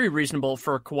is very reasonable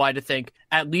for Kawhi to think,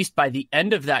 at least by the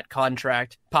end of that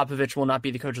contract, Popovich will not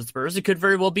be the coach of the Spurs. It could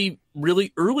very well be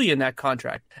really early in that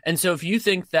contract. And so if you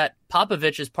think that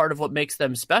Popovich is part of what makes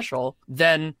them special,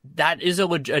 then that is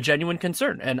a genuine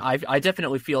concern. And I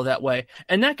definitely feel that way.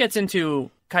 And that gets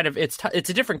into kind of, it's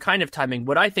a different kind of timing.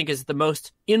 What I think is the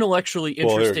most intellectually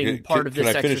interesting part of this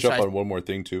exercise. Can I finish up on one more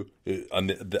thing too? On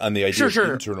the idea of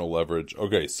internal leverage.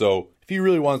 Okay, so if he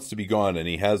really wants to be gone and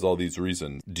he has all these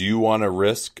reasons, do you want to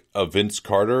risk a Vince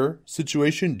Carter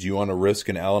situation? Do you want to risk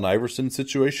an Allen Iverson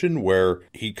situation where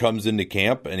he comes into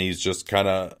camp and he's just kind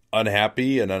of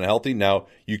unhappy and unhealthy? Now,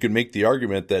 you can make the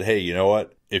argument that, hey, you know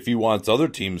what? If he wants other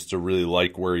teams to really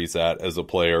like where he's at as a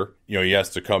player, he has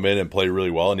to come in and play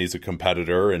really well, and he's a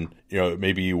competitor, and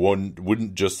maybe he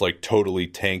wouldn't just like totally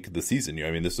tank the season.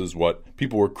 This is what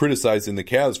people were criticizing the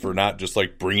Cavs for, not just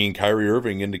like bringing Kyrie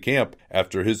Irving into camp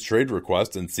after his trade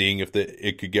request and seeing if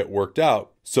it could get worked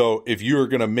out. So if you were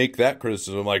going to make that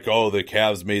criticism, like, oh, the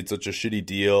Cavs made such a shitty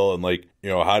deal, and like,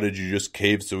 how did you just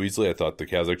cave so easily? I thought the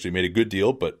Cavs actually made a good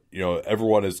deal, but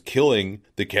everyone is killing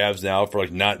the Cavs now for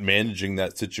like not managing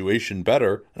that situation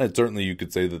better. And certainly you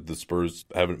could say that the Spurs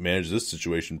haven't managed this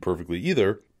situation perfectly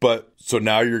either. But so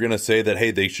now you're going to say that, hey,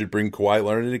 they should bring Kawhi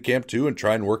Leonard into camp too and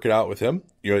try and work it out with him?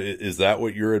 Is that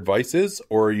what your advice is?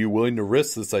 Or are you willing to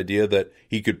risk this idea that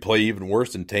he could play even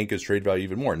worse and tank his trade value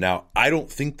even more? Now, I don't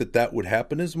think that would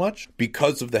happen as much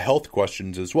because of the health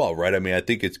questions as well, right? I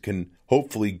think it can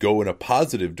hopefully go in a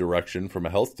positive direction from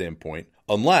a health standpoint,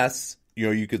 unless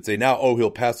you could say now, oh,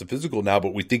 he'll pass the physical now,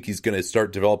 but we think he's going to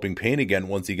start developing pain again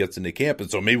once he gets into camp.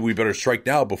 And so maybe we better strike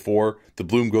now before the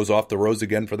bloom goes off the rose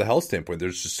again for the health standpoint.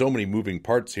 There's just so many moving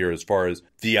parts here as far as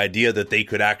the idea that they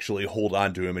could actually hold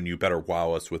on to him and you better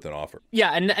wow us with an offer.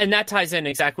 Yeah, and that ties in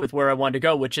exactly with where I wanted to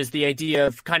go, which is the idea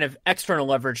of kind of external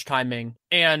leverage timing.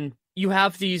 And you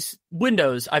have these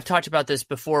windows. I've talked about this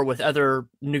before with other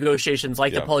negotiations,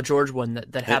 like the Paul George one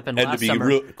that happened last summer.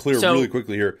 And to be clear really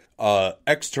quickly here,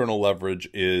 external leverage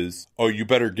is, oh, you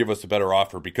better give us a better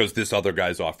offer because this other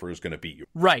guy's offer is going to beat you.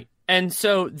 Right. And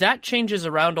so that changes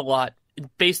around a lot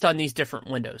based on these different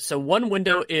windows. So one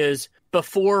window is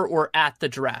before or at the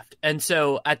draft. And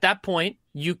so at that point,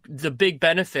 the big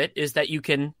benefit is that you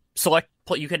can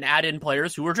add in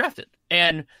players who were drafted.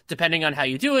 And depending on how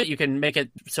you do it, you can make it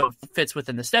so it fits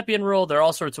within the Stepien rule. There are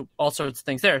all sorts of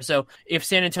things there. So if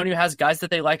San Antonio has guys that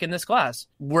they like in this class,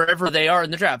 wherever they are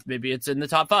in the draft, maybe it's in the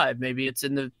top 5, maybe it's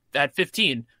at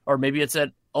 15, or maybe it's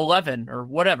at 11 or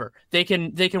whatever, they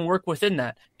can work within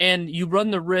that. And you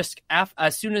run the risk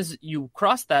as soon as you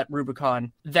cross that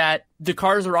Rubicon that the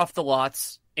cars are off the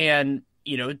lots, and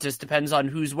it just depends on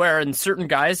who's where. And certain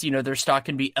guys, their stock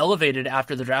can be elevated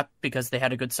after the draft because they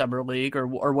had a good summer league or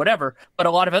whatever. But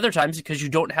a lot of other times, because you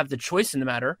don't have the choice in the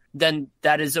matter, then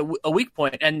that is a weak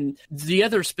point. And the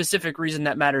other specific reason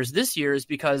that matters this year is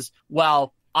because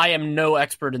while I am no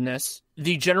expert in this,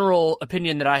 the general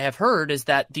opinion that I have heard is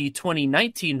that the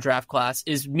 2019 draft class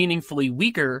is meaningfully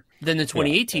weaker than the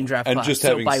 2018 draft class. And just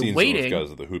having seen those guys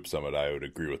at the Hoop Summit, I would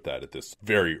agree with that at this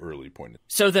very early point.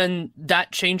 So then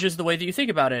that changes the way that you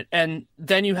think about it. And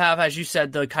then you have, as you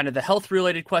said, the kind of the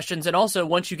health-related questions. And also,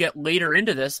 once you get later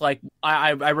into this, like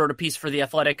I wrote a piece for The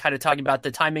Athletic kind of talking about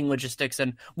the timing logistics.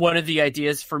 And one of the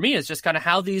ideas for me is just kind of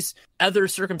how these other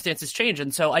circumstances change.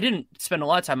 And so I didn't spend a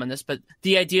lot of time on this, but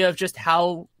the idea of just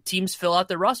how teams fill out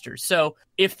their rosters. So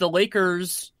if the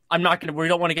Lakers, we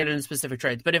don't want to get into specific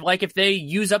trades, but if they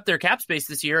use up their cap space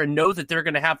this year and know that they're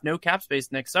going to have no cap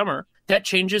space next summer, that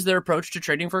changes their approach to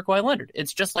trading for Kawhi Leonard.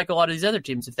 It's just like a lot of these other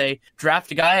teams. If they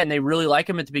draft a guy and they really like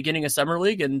him at the beginning of summer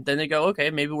league, and then they go,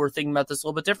 okay, maybe we're thinking about this a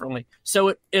little bit differently.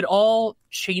 So it all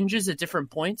changes at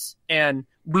different points, and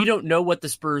we don't know what the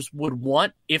Spurs would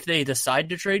want if they decide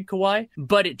to trade Kawhi,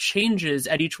 but it changes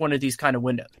at each one of these kind of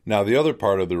windows. Now, the other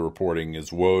part of the reporting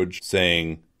is Woj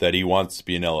saying that he wants to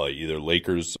be in LA, either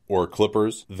Lakers or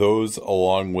Clippers. Those,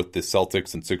 along with the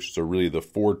Celtics and Sixers, are really the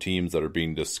 4 teams that are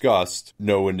being discussed.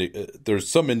 There's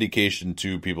some indication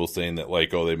to people saying that,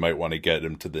 like, oh, they might want to get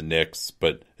him to the Knicks,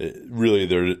 but really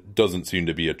there doesn't seem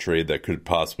to be a trade that could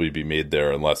possibly be made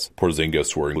there unless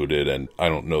Porzingis were included, and I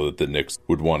don't know that the Knicks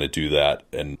would want to do that.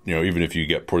 And, even if you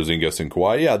get Porzingis and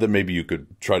Kawhi, yeah, then maybe you could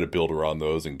try to build around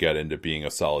those and get into being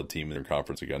a solid team in their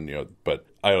conference again, but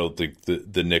I don't think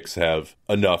the Knicks have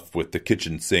enough with the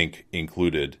kitchen sink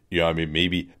included.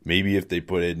 Maybe if they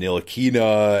put in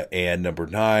Ntilikina and number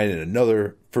 9 and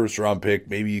another first round pick,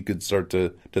 maybe you could start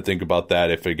to think about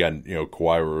that. If again,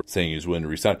 Kawhi were saying he's willing to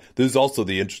resign. This is also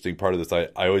the interesting part of this.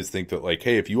 I always think that, like,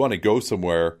 hey, if you want to go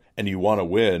somewhere and you want to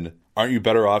win, aren't you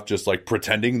better off just like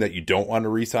pretending that you don't want to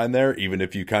re-sign there, even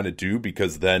if you kind of do,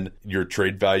 because then your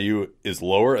trade value is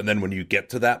lower. And then when you get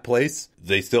to that place,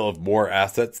 they still have more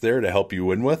assets there to help you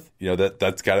win with.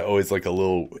 That's kind of always like a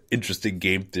little interesting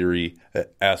game theory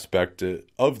aspect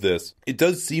of this. It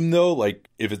does seem, though, like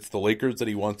if it's the Lakers that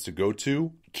he wants to go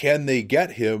to, can they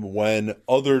get him when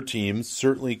other teams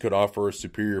certainly could offer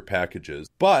superior packages?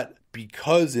 But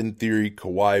because in theory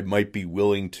Kawhi might be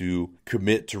willing to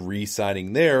commit to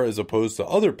re-signing there as opposed to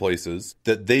other places,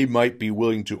 that they might be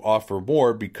willing to offer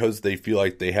more because they feel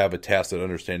like they have a tacit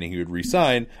understanding he would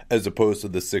re-sign, as opposed to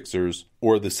the Sixers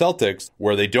or the Celtics,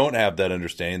 where they don't have that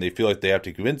understanding. They feel like they have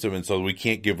to convince him, and so we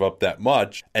can't give up that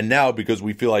much. And now, because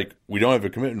we feel like we don't have a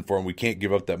commitment for him, we can't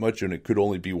give up that much, and it could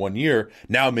only be 1 year.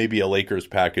 Now maybe a Lakers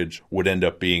package would end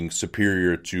up being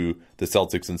superior to the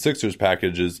Celtics and Sixers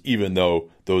packages, even though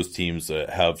those teams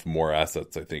have more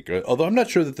assets, I think. Although I'm not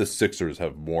sure that the Sixers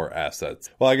have more assets.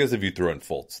 Well, I guess if you throw in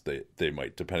Fultz, they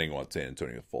might, depending on what San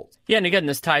Antonio Fultz. Yeah, and again,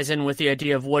 this ties in with the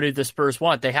idea of what do the Spurs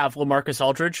want? They have LaMarcus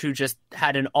Aldridge, who just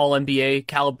had an All-NBA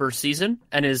caliber season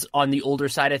and is on the older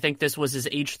side. I think this was his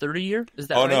age 30 year. Is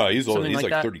that right? No, he's old. He's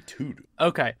like 32.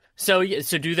 Okay. So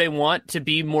do they want to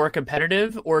be more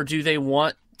competitive, or do they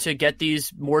want to get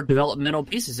these more developmental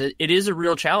pieces? It is a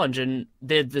real challenge, and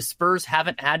the Spurs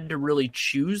haven't had to really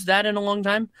choose that in a long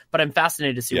time, but I'm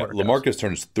fascinated to see what it LaMarcus goes.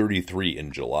 turns 33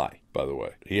 in July, by the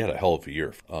way. He had a hell of a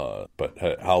year, but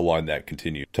how long that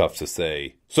continued, tough to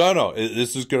say. So I don't know.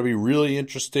 This is going to be really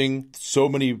interesting. So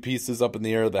many pieces up in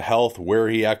the air. The health, where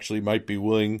he actually might be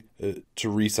willing to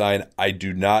re-sign. I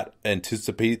do not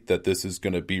anticipate that this is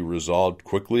going to be resolved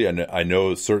quickly. And I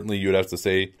know certainly you'd have to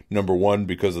say, number one,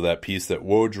 because of that piece that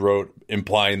Woj wrote,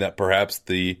 implying that perhaps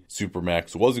the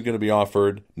Supermax wasn't going to be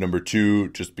offered. Number two,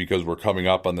 just because we're coming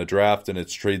up on the draft and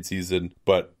it's trade season.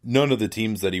 But none of the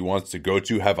teams that he wants to go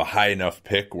to have a high enough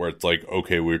pick where it's like,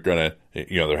 okay, we're going to,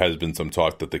 there has been some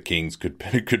talk that the Kings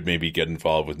could maybe get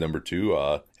involved with number two.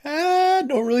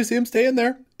 Don't really see him staying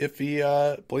there if he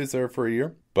plays there for a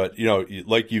year. But,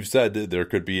 like you've said, there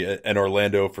could be an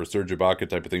Orlando for Serge Ibaka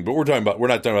type of thing. But we're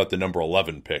not talking about the number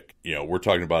 11 pick. We're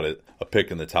talking about a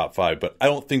pick in the top 5. But I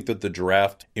don't think that the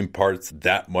draft imparts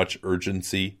that much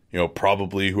urgency.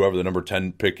 Probably whoever the number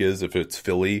 10 pick is, if it's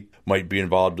Philly, might be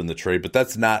involved in the trade. But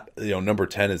that's not, number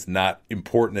 10 is not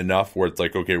important enough where it's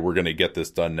like, okay, we're going to get this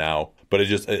done now. But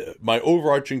my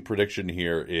overarching prediction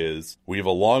here is we have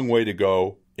a long way to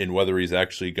go in whether he's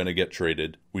actually going to get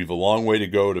traded. We have a long way to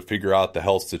go to figure out the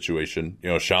health situation.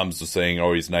 Shams was saying,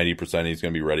 he's 90%, he's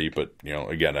going to be ready. But,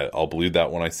 again, I'll believe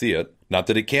that when I see it. Not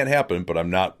that it can't happen, but I'm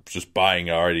not just buying,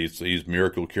 all right, he's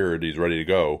miracle cured, he's ready to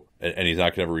go, and he's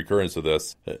not going to have a recurrence of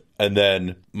this. And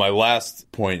then my last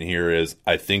point here is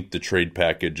I think the trade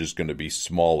package is going to be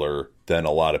smaller than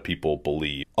a lot of people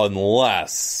believe,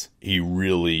 unless he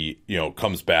really,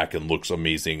 comes back and looks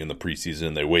amazing in the preseason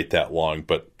and they wait that long.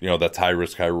 But, that's high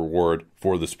risk, high reward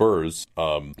for the Spurs.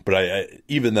 But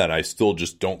even then, I still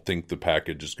just don't think the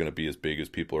package is going to be as big as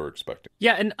people are expecting.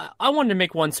 Yeah, and I wanted to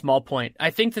make one small point. I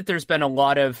think that there's been a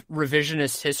lot of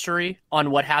revisionist history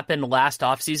on what happened last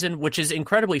offseason, which is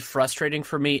incredibly frustrating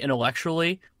for me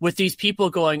intellectually, with these people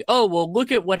going, oh, well,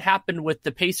 look at what happened with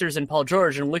the Pacers and Paul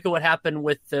George, and look at what happened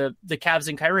with the Cavs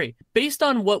and Kyrie. Based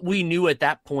on what we knew at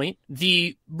that point,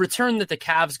 the return that the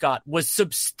Cavs got was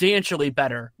substantially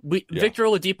better. Victor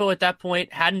Oladipo at that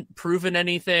point hadn't proven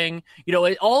anything.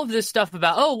 All of this stuff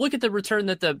about, oh, look at the return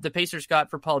that the Pacers got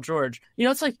for Paul George.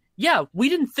 It's like, yeah, we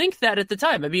didn't think that at the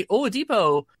time. I mean,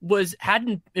 Oladipo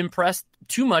hadn't impressed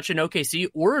too much in OKC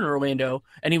or in Orlando,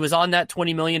 and he was on that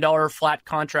 $20 million flat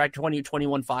contract,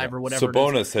 2021-5 or whatever.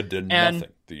 Sabonis had done nothing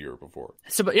the year before.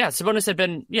 Sabonis had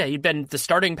been, he'd been the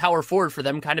starting power forward for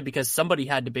them kind of because somebody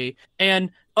had to be.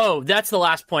 And, that's the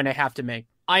last point I have to make.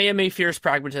 I am a fierce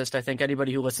pragmatist. I think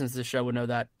anybody who listens to the show would know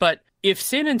that. But if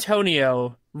San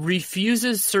Antonio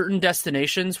refuses certain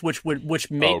destinations which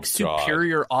make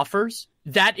superior offers,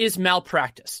 that is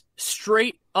malpractice.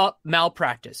 Straight up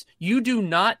malpractice. You do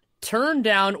not turn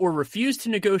down or refuse to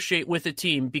negotiate with a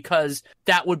team because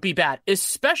that would be bad.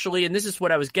 Especially, and this is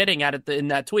what I was getting at in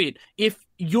that tweet, if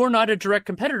you're not a direct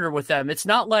competitor with them. It's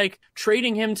not like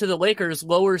trading him to the Lakers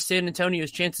lowers San Antonio's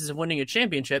chances of winning a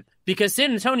championship, because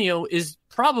San Antonio is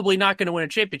probably not going to win a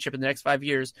championship in the next 5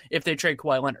 years if they trade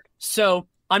Kawhi Leonard. So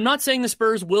I'm not saying the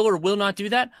Spurs will or will not do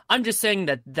that. I'm just saying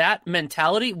that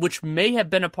mentality, which may have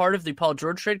been a part of the Paul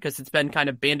George trade because it's been kind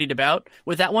of bandied about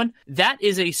with that one, that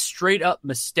is a straight up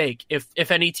mistake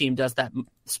if any team does that,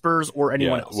 Spurs or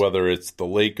anyone else. Whether it's the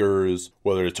Lakers,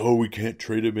 whether it's, we can't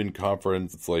trade him in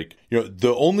conference. It's like,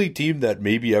 the only team that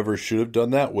maybe ever should have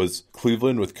done that was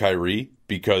Cleveland with Kyrie,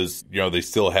 because, they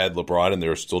still had LeBron and they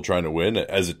were still trying to win.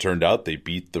 As it turned out, they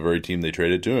beat the very team they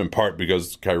traded to, in part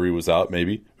because Kyrie was out,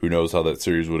 maybe. Who knows how that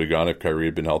series would have gone if Kyrie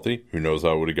had been healthy? Who knows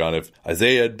how it would have gone if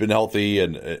Isaiah had been healthy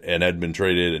and had been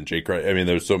traded and Jake Wright? I mean,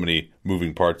 there's so many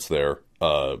moving parts there.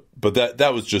 But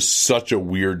that was just such a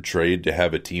weird trade to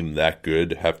have a team that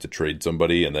good have to trade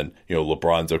somebody. And then,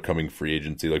 LeBron's upcoming free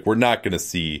agency. Like, we're not going to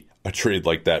see a trade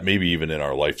like that, maybe even in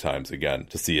our lifetimes again,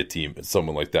 to see a team,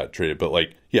 someone like that traded. But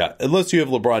unless you have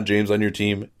LeBron James on your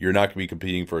team, you're not going to be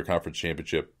competing for a conference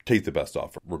championship. Take the best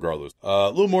offer, regardless. A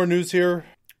little more news here.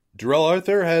 Darrell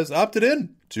Arthur has opted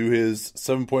in to his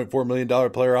 $7.4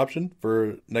 million player option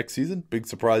for next season. Big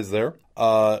surprise there.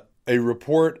 A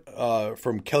report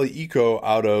from Kelly Iko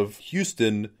out of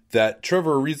Houston that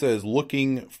Trevor Ariza is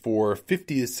looking for $50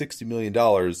 to $60 million.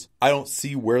 I don't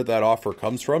see where that offer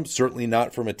comes from. Certainly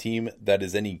not from a team that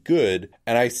is any good.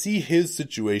 And I see his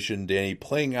situation, Danny,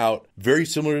 playing out very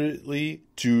similarly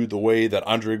to the way that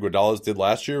Andre Iguodala's did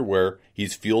last year, where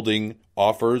he's fielding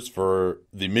offers for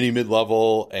the mini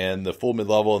mid-level and the full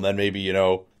mid-level, and then maybe,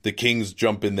 the Kings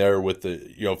jump in there with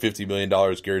the, $50 million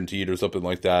guaranteed or something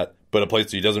like that, but a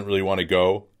place he doesn't really want to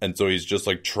go. And so he's just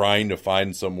like trying to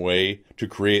find some way to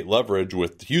create leverage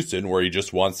with Houston, where he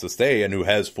just wants to stay and who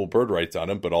has full bird rights on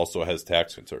him, but also has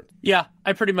tax concerns. Yeah,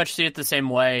 I pretty much see it the same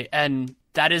way. And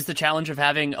that is the challenge of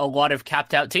having a lot of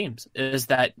capped out teams, is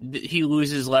that he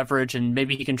loses leverage and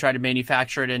maybe he can try to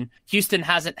manufacture it. And Houston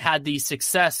hasn't had the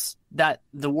success that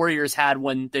the Warriors had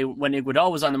when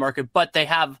Iguodala was on the market, but they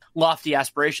have lofty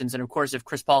aspirations. And of course, if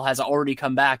Chris Paul has already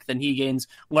come back, then he gains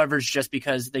leverage just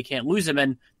because they can't lose him.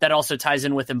 And that also ties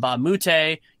in with Mbah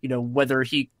Moute, whether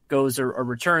he goes or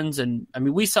returns. And I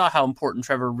mean, we saw how important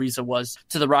Trevor Ariza was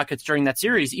to the Rockets during that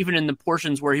series, even in the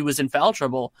portions where he was in foul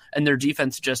trouble and their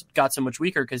defense just got so much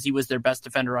weaker because he was their best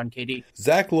defender on KD.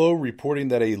 Zach Lowe reporting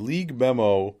that a league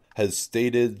memo has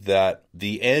stated that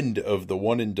the end of the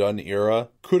one and done era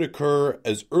could occur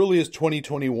as early as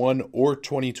 2021 or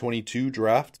 2022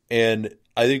 draft. And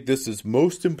I think this is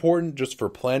most important just for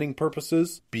planning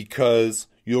purposes, because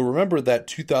you'll remember that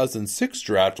 2006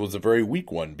 draft was a very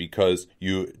weak one, because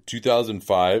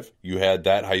 2005, you had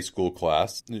that high school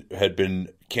class had been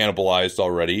cannibalized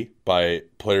already by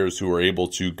players who were able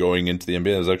to going into the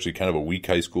NBA. It was actually kind of a weak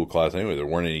high school class anyway. There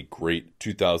weren't any great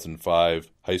 2005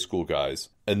 high school guys.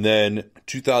 And then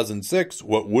 2006,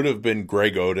 what would have been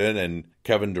Greg Oden and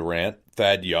Kevin Durant,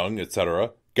 Thad Young,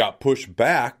 etc., got pushed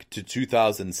back to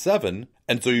 2007.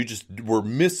 And so you just were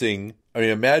missing. I mean,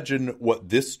 imagine what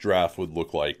this draft would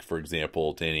look like, for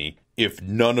example, Danny, if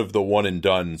none of the one and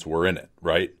dones were in it,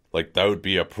 right? Like, that would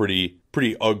be a pretty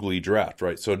ugly draft,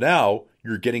 right? So now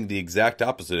you're getting the exact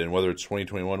opposite, and whether it's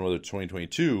 2021, whether it's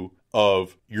 2022,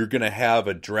 of you're going to have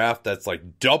a draft that's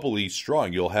like doubly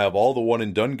strong. You'll have all the one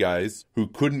and done guys who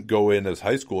couldn't go in as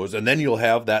high schoolers, and then you'll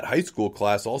have that high school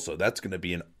class also. That's going to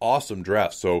be an awesome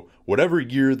draft. So whatever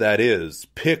year that is,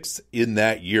 picks in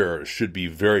that year should be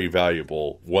very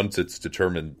valuable once it's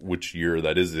determined which year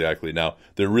that is exactly. Now,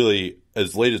 they're really,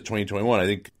 as late as 2021, I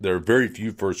think there are very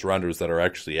few first rounders that are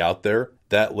actually out there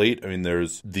that late. I mean,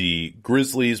 there's the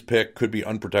Grizzlies pick could be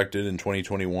unprotected in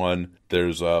 2021.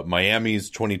 There's Miami's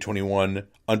 2021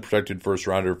 unprotected first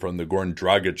rounder from the Goran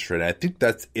Dragic trade. I think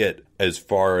that's it as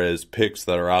far as picks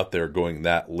that are out there going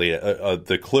that late.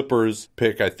 The Clippers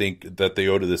pick, I think, that they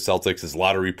owe to the Celtics is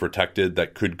lottery protected.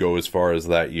 That could go as far as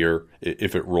that year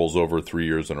if it rolls over 3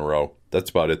 years in a row. That's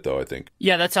about it, though, I think.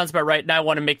 Yeah, that sounds about right. And I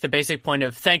want to make the basic point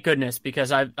of thank goodness, because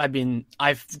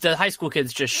the high school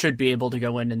kids just should be able to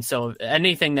go in. And so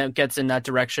anything that gets in that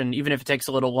direction, even if it takes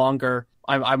a little longer,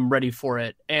 I'm ready for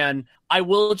it. And I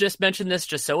will just mention this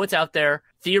just so it's out there.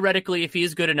 Theoretically, if he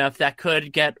is good enough, that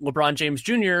could get LeBron James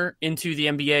Jr. into the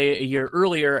NBA a year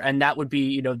earlier. And that would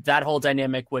be, that whole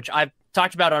dynamic, which I've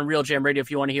talked about on Real Jam Radio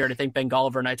if you want to hear it. I think Ben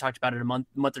Golliver and I talked about it a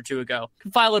month or two ago.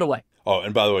 File it away. Oh,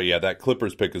 and by the way, yeah, that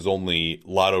Clippers pick is only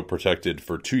lotto protected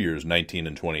for 2 years, 19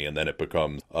 and 20, and then it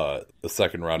becomes a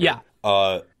second rounder.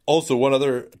 Yeah. Also, one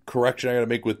other correction I got to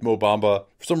make with Mo Bamba.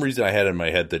 For some reason, I had in my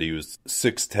head that he was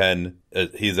 6'10".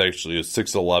 He's actually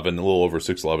 6'11", a little over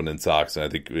 6'11" in socks, and I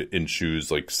think in shoes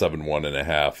like 7'1" and a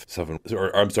half,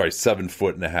 7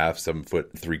 foot and a half, 7 foot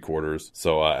and 3/4.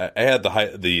 So I had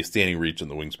the standing reach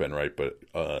and the wingspan right, but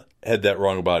had that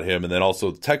wrong about him. And then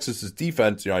also Texas's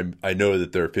defense. I know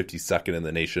that they're 52nd in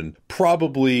the nation.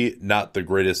 Probably not the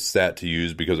greatest stat to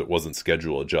use because it wasn't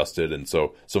schedule adjusted, and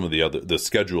so some of the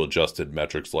schedule adjusted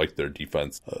metrics like their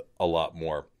defense a lot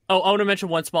more. Oh, I want to mention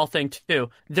one small thing, too.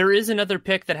 There is another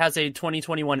pick that has a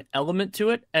 2021 element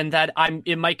to it, and that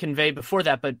it might convey before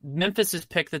that, but Memphis's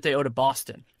pick that they owe to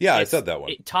Boston. Yeah, I said that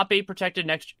one. Top 8 protected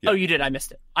next year. Yeah. Oh, you did? I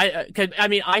missed it.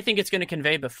 I think it's going to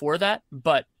convey before that,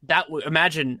 but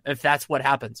imagine if that's what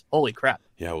happens. Holy crap.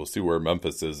 Yeah, we'll see where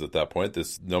Memphis is at that point.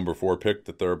 This number 4 pick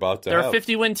that they're about to have. They're a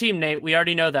 50-win team, Nate. We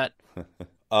already know that.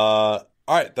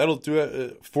 All right, that'll do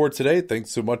it for today.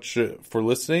 Thanks so much for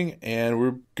listening. And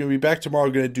we're going to be back tomorrow.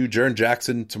 We're going to do Jaren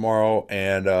Jackson tomorrow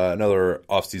and another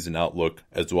offseason outlook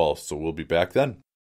as well. So we'll be back then.